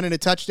 261 and a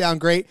touchdown.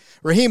 Great.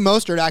 Raheem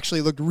Mostert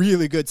actually looked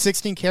really good.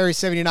 16 carries,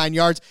 79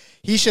 yards.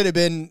 He should have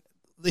been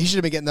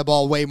getting the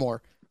ball way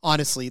more,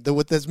 honestly.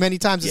 With as many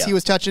times as he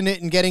was touching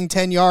it and getting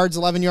 10 yards,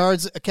 11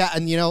 yards,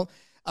 and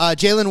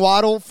Jalen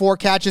Waddle, 4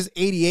 catches,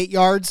 88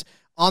 yards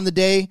on the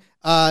day.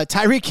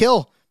 Tyreek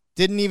Hill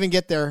didn't even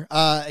get there.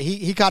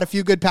 He caught a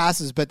few good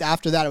passes, but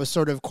after that it was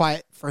sort of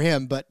quiet for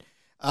him. But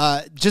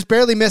just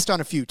barely missed on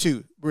a few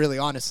too. Really,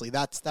 honestly,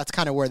 that's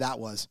kind of where that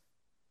was.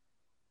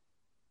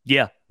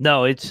 Yeah,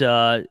 no, it's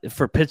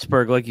for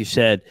Pittsburgh, like you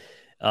said.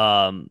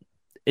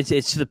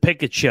 It's the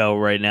Pickett show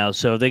right now,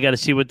 so they got to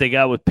see what they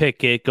got with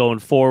Pickett going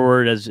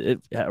forward as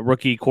a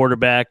rookie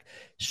quarterback.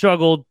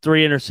 Struggled,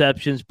 3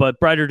 interceptions, but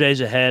brighter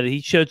days ahead. He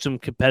showed some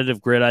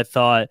competitive grit, I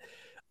thought.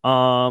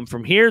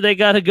 From here, they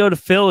got to go to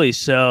Philly,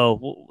 so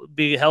it'll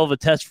be a hell of a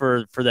test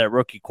for that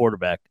rookie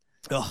quarterback.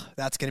 Oh,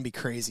 that's going to be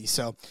crazy.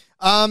 So,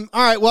 all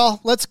right, well,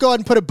 let's go ahead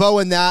and put a bow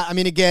in that. I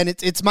mean, again,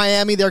 it's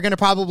Miami. They're going to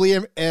probably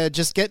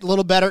just get a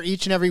little better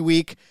each and every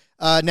week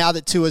now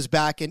that Tua's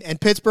back. And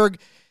Pittsburgh,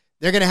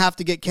 they're going to have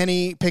to get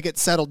Kenny Pickett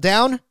settled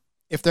down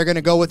if they're going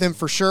to go with him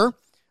for sure.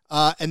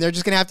 And they're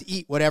just going to have to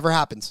eat whatever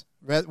happens,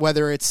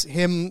 whether it's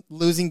him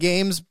losing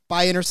games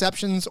by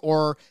interceptions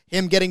or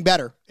him getting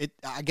better.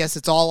 I guess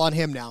it's all on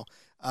him now.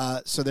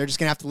 So they're just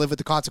going to have to live with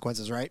the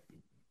consequences, right?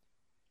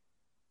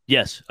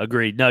 Yes,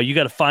 agreed. No, you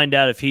got to find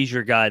out if he's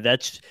your guy.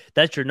 That's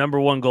your number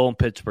one goal in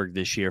Pittsburgh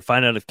this year.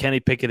 Find out if Kenny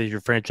Pickett is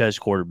your franchise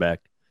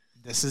quarterback.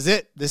 This is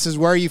it. This is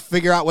where you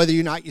figure out whether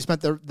or not you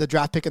spent the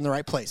draft pick in the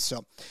right place.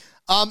 So,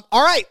 all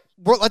right.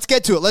 Let's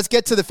get to it. Let's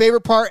get to the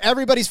favorite part,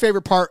 everybody's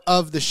favorite part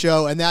of the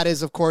show, and that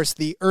is, of course,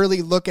 the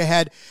early look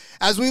ahead.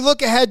 As we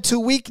look ahead to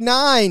Week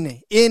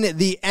 9 in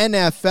the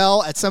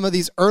NFL at some of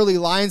these early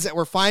lines that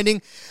we're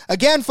finding.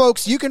 Again,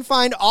 folks, you can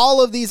find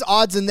all of these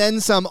odds and then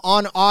some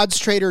on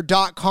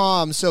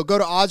oddstrader.com. So go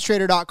to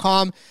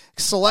oddstrader.com,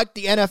 select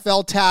the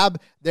NFL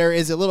tab. There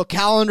is a little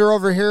calendar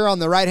over here on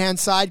the right-hand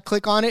side.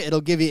 Click on it.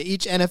 It'll give you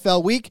each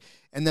NFL week.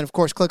 And then, of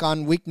course, click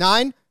on Week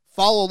 9.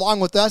 Follow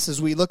along with us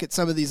as we look at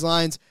some of these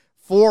lines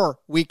for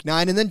Week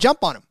 9 and then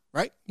jump on them,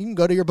 right? You can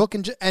go to your book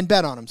and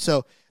bet on them.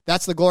 So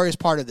that's the glorious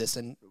part of this.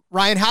 And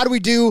Ryan, how do we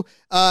do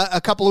a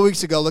couple of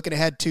weeks ago looking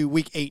ahead to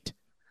Week 8?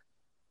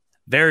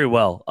 Very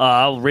well.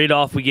 I'll read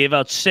off. We gave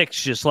out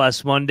 6 just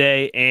last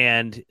Monday,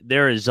 and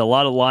there is a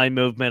lot of line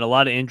movement, a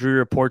lot of injury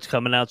reports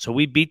coming out. So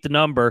we beat the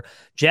number.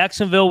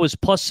 Jacksonville was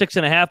plus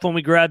 6.5 when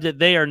we grabbed it.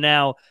 They are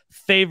now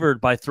favored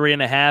by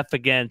 3.5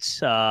 against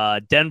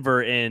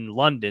Denver in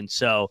London.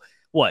 So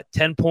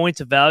 10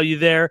 points of value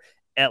there.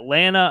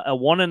 Atlanta, a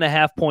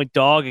 1.5-point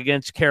dog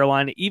against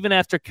Carolina. Even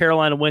after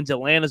Carolina wins,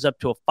 Atlanta's up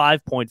to a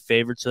 5-point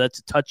favorite, so that's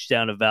a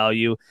touchdown of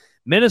value.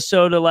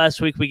 Minnesota last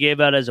week we gave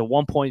out as a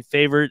 1-point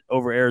favorite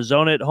over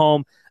Arizona at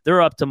home.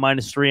 They're up to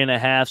minus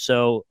 3.5,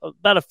 so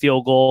about a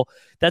field goal.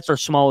 That's our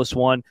smallest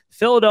one.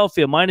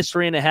 Philadelphia, minus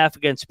 3.5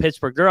 against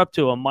Pittsburgh. They're up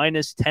to a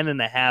minus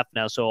 10.5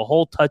 now, so a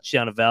whole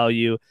touchdown of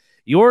value.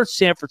 Your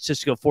San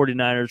Francisco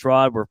 49ers,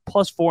 Rod, were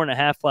plus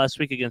 4.5 last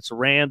week against the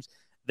Rams.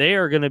 They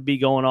are going to be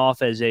going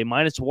off as a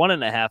minus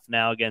 1.5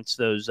 now against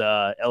those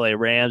LA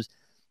Rams.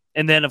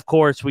 And then, of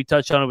course, we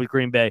touched on it with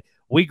Green Bay.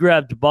 We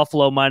grabbed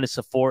Buffalo minus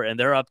a 4, and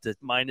they're up to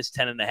minus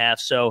 10.5.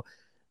 So,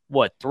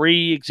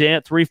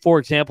 4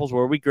 examples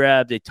where we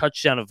grabbed a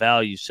touchdown of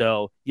value.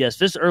 So, yes,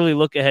 this early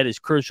look ahead is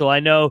crucial. I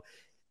know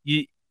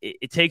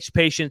it takes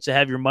patience to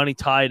have your money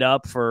tied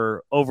up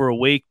for over a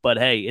week, but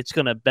hey, it's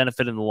going to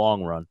benefit in the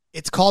long run.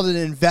 It's called an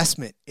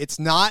investment. It's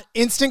not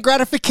instant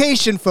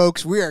gratification,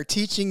 folks. We are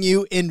teaching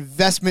you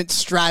investment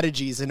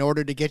strategies in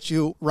order to get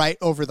you right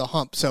over the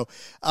hump. So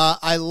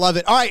I love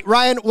it. All right,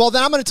 Ryan, well,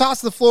 then I'm going to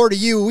toss the floor to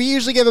you. We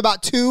usually give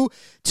about two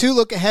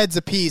look aheads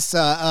a piece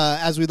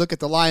as we look at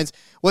the lines.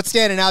 What's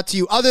standing out to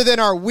you other than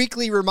our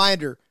weekly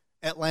reminder,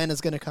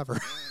 Atlanta's going to cover?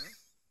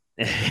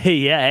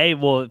 Yeah, hey,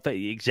 well,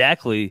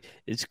 exactly.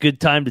 It's a good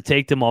time to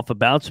take them off a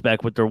bounce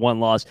back with their one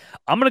loss.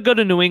 I'm going to go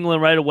to New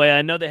England right away.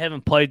 I know they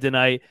haven't played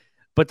tonight,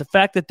 but the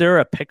fact that they're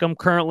a pick'em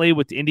currently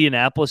with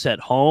Indianapolis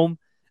at home,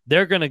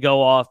 they're going to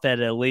go off at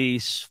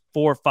least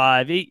 4 or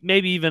 5, 8,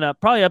 maybe even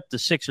probably up to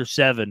 6 or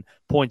 7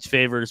 points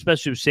favored,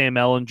 especially with Sam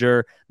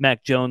Ehlinger,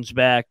 Mac Jones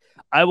back.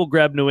 I will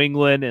grab New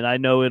England, and I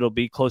know it'll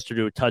be closer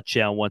to a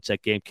touchdown once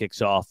that game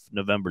kicks off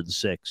November the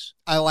 6th.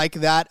 I like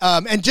that.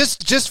 And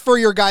just for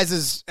your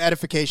guys'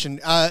 edification,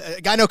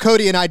 I know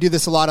Cody and I do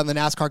this a lot on the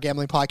NASCAR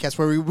Gambling Podcast,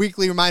 where we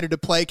weekly reminder to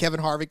play Kevin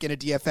Harvick in a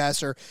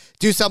DFS or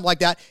do something like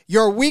that.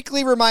 Your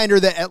weekly reminder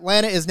that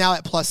Atlanta is now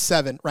at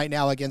 +7 right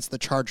now against the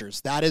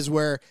Chargers. That is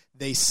where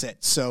they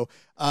sit. So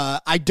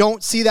I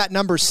don't see that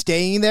number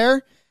staying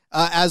there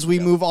as we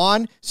move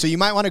on. So you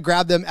might want to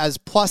grab them as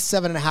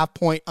 +7.5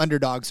 point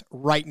underdogs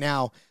right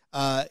now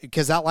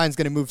because that line's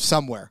going to move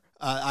somewhere.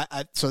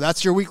 So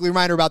that's your weekly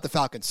reminder about the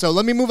Falcons. So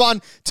let me move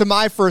on to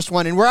my first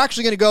one. And we're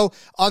actually going to go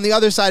on the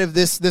other side of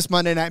this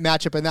Monday night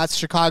matchup, and that's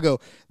Chicago.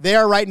 They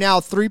are right now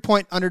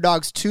 3-point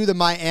underdogs to the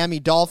Miami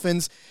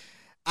Dolphins.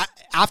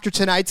 After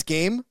tonight's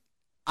game,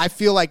 I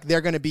feel like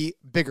they're going to be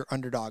bigger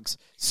underdogs.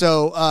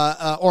 So,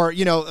 or,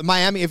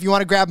 Miami, if you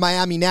want to grab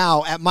Miami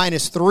now at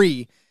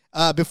 -3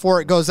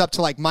 before it goes up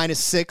to like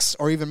 -6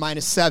 or even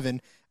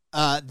 -7,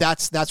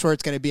 that's where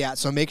it's going to be at.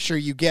 So make sure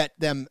you get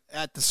them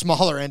at the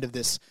smaller end of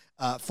this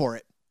for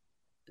it.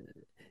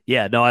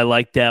 Yeah, no, I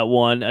like that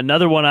one.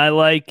 Another one I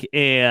like,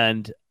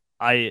 and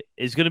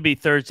is going to be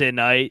Thursday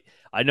night.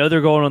 I know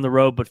they're going on the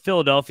road, but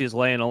Philadelphia's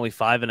laying only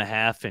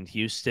 5.5 in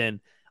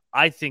Houston.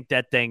 I think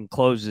that thing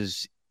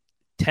closes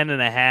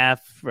 10.5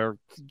 or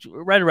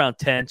right around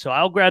 10. So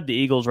I'll grab the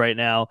Eagles right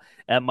now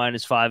at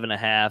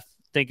 -5.5,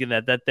 thinking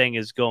that thing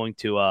is going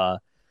to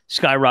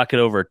skyrocket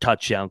over a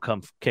touchdown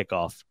come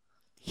kickoff.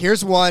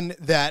 Here's one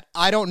that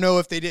I don't know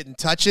if they didn't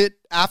touch it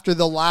after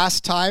the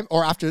last time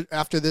or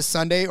after this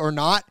Sunday or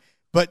not,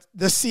 but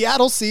the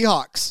Seattle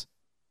Seahawks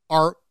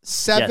are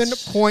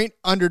 7-point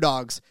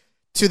underdogs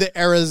to the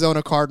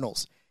Arizona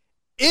Cardinals.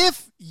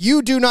 If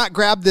you do not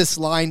grab this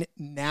line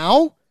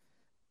now,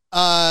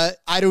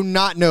 I do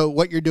not know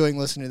what you're doing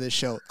listening to this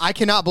show. I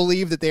cannot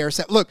believe that they are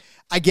set. Look,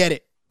 I get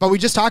it, but we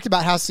just talked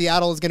about how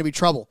Seattle is going to be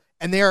trouble,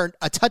 and they are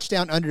a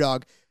touchdown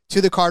underdog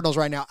to the Cardinals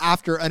right now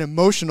after an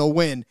emotional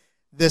win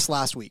this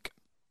last week.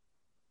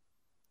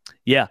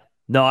 Yeah,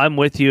 no, I'm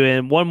with you.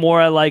 And one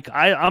more I like,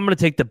 I'm going to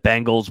take the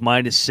Bengals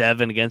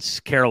 -7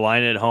 against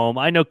Carolina at home.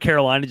 I know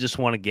Carolina just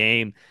won a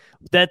game.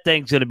 That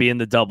thing's going to be in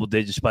the double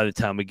digits by the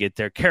time we get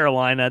there.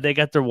 Carolina, they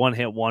got their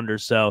one-hit wonder,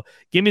 so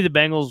give me the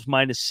Bengals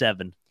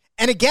 -7.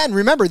 And again,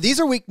 remember, these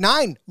are week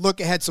 9 look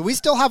ahead, so we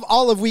still have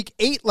all of week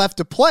 8 left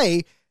to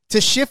play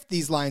to shift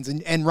these lines.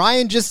 And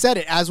Ryan just said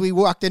it as we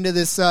walked into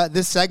this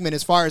this segment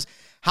as far as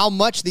how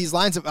much these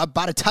lines,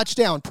 about a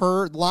touchdown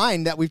per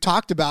line that we've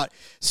talked about.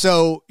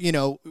 So,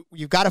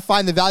 you've got to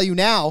find the value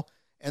now.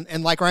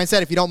 And like Ryan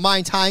said, if you don't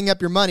mind tying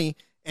up your money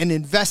and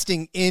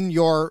investing in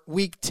your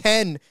week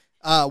 10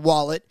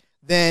 wallet,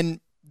 then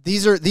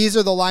these are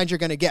the lines you're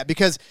going to get.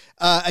 Because,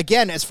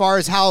 again, as far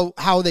as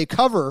how they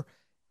cover,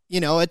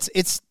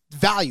 it's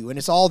value and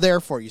it's all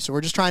there for you. So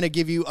we're just trying to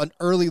give you an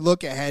early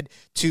look ahead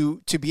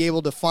to be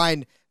able to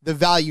find the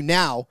value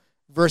now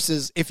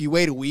versus if you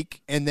wait a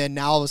week and then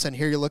now all of a sudden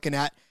here you're looking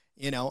at,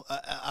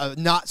 a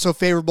not so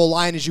favorable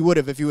line as you would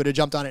have if you would have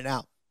jumped on it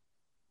now.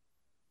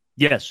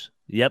 Yes.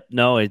 Yep.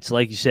 No, it's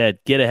like you said,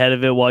 get ahead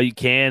of it while you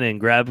can and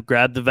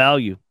grab the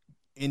value.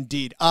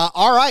 Indeed.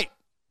 All right.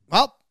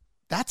 Well,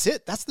 that's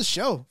it. That's the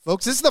show,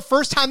 folks. This is the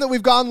first time that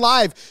we've gone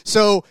live.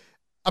 So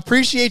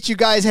appreciate you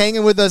guys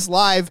hanging with us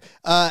live.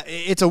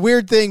 It's a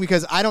weird thing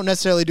because I don't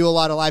necessarily do a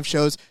lot of live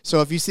shows.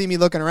 So if you see me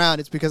looking around,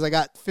 it's because I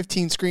got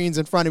 15 screens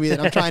in front of me that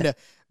I'm trying to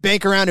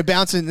bank around and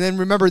bounce. And then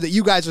remember that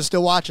you guys are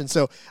still watching.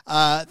 So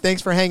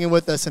thanks for hanging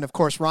with us. And of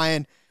course,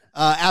 Ryan,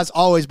 as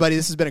always, buddy,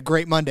 this has been a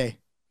great Monday.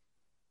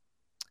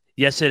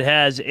 Yes, it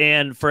has.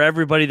 And for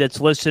everybody that's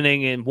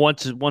listening and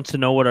wants to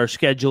know what our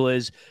schedule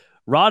is,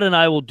 Rod and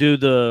I will do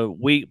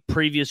the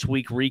previous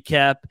week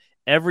recap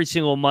every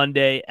single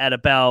Monday at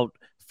about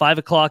 5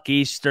 o'clock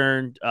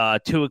Eastern,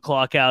 2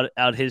 o'clock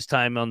out his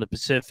time on the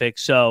Pacific.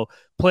 So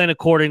plan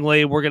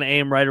accordingly. We're going to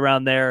aim right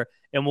around there.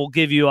 And we'll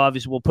give you,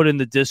 obviously, we'll put in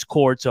the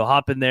Discord. So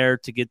hop in there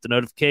to get the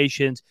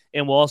notifications.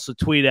 And we'll also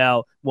tweet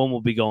out when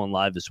we'll be going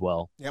live as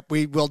well. Yep,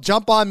 we will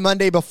jump on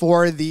Monday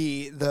before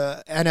the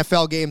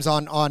NFL games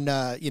on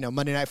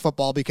Monday Night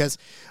Football because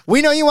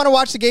we know you want to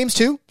watch the games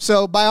too.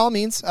 So by all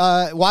means,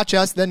 watch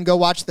us, then go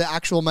watch the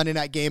actual Monday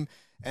night game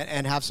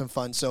and have some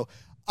fun. So,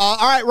 all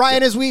right,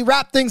 Ryan, as we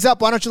wrap things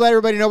up, why don't you let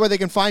everybody know where they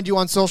can find you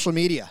on social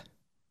media?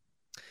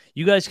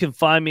 You guys can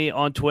find me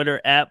on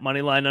Twitter at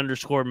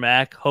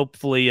Moneyline_Mac.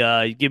 Hopefully,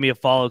 you give me a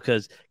follow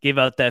because gave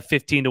out that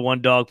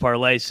 15-1 dog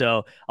parlay.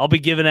 So I'll be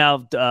giving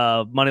out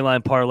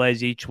Moneyline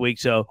parlays each week.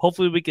 So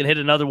hopefully we can hit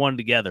another one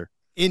together.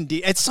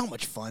 Indeed. It's so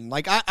much fun.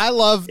 Like, I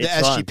love the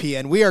SGP,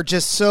 and we are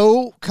just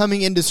so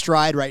coming into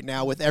stride right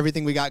now with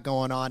everything we got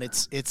going on.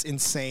 It's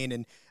insane.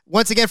 And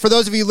once again, for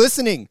those of you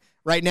listening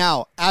right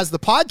now as the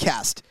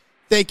podcast,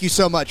 thank you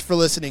so much for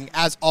listening.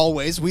 As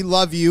always, we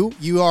love you.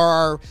 You are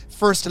our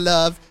first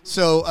love.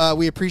 So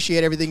we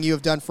appreciate everything you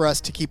have done for us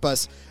to keep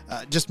us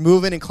just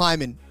moving and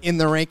climbing in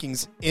the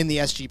rankings in the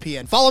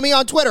SGPN. Follow me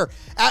on Twitter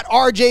at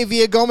RJ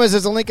Villagomez.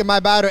 There's a link in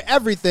my bio to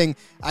everything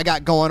I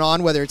got going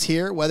on, whether it's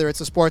here, whether it's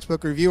a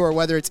sportsbook review, or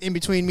whether it's in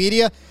between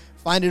media.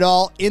 Find it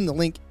all in the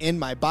link in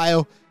my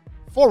bio.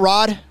 For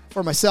Rod,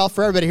 for myself,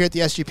 for everybody here at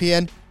the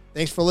SGPN,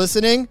 thanks for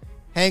listening.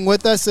 Hang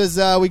with us as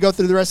we go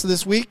through the rest of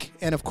this week.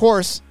 And of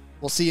course,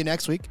 we'll see you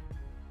next week.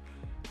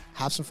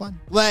 Have some fun.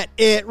 Let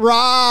it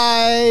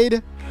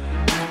ride.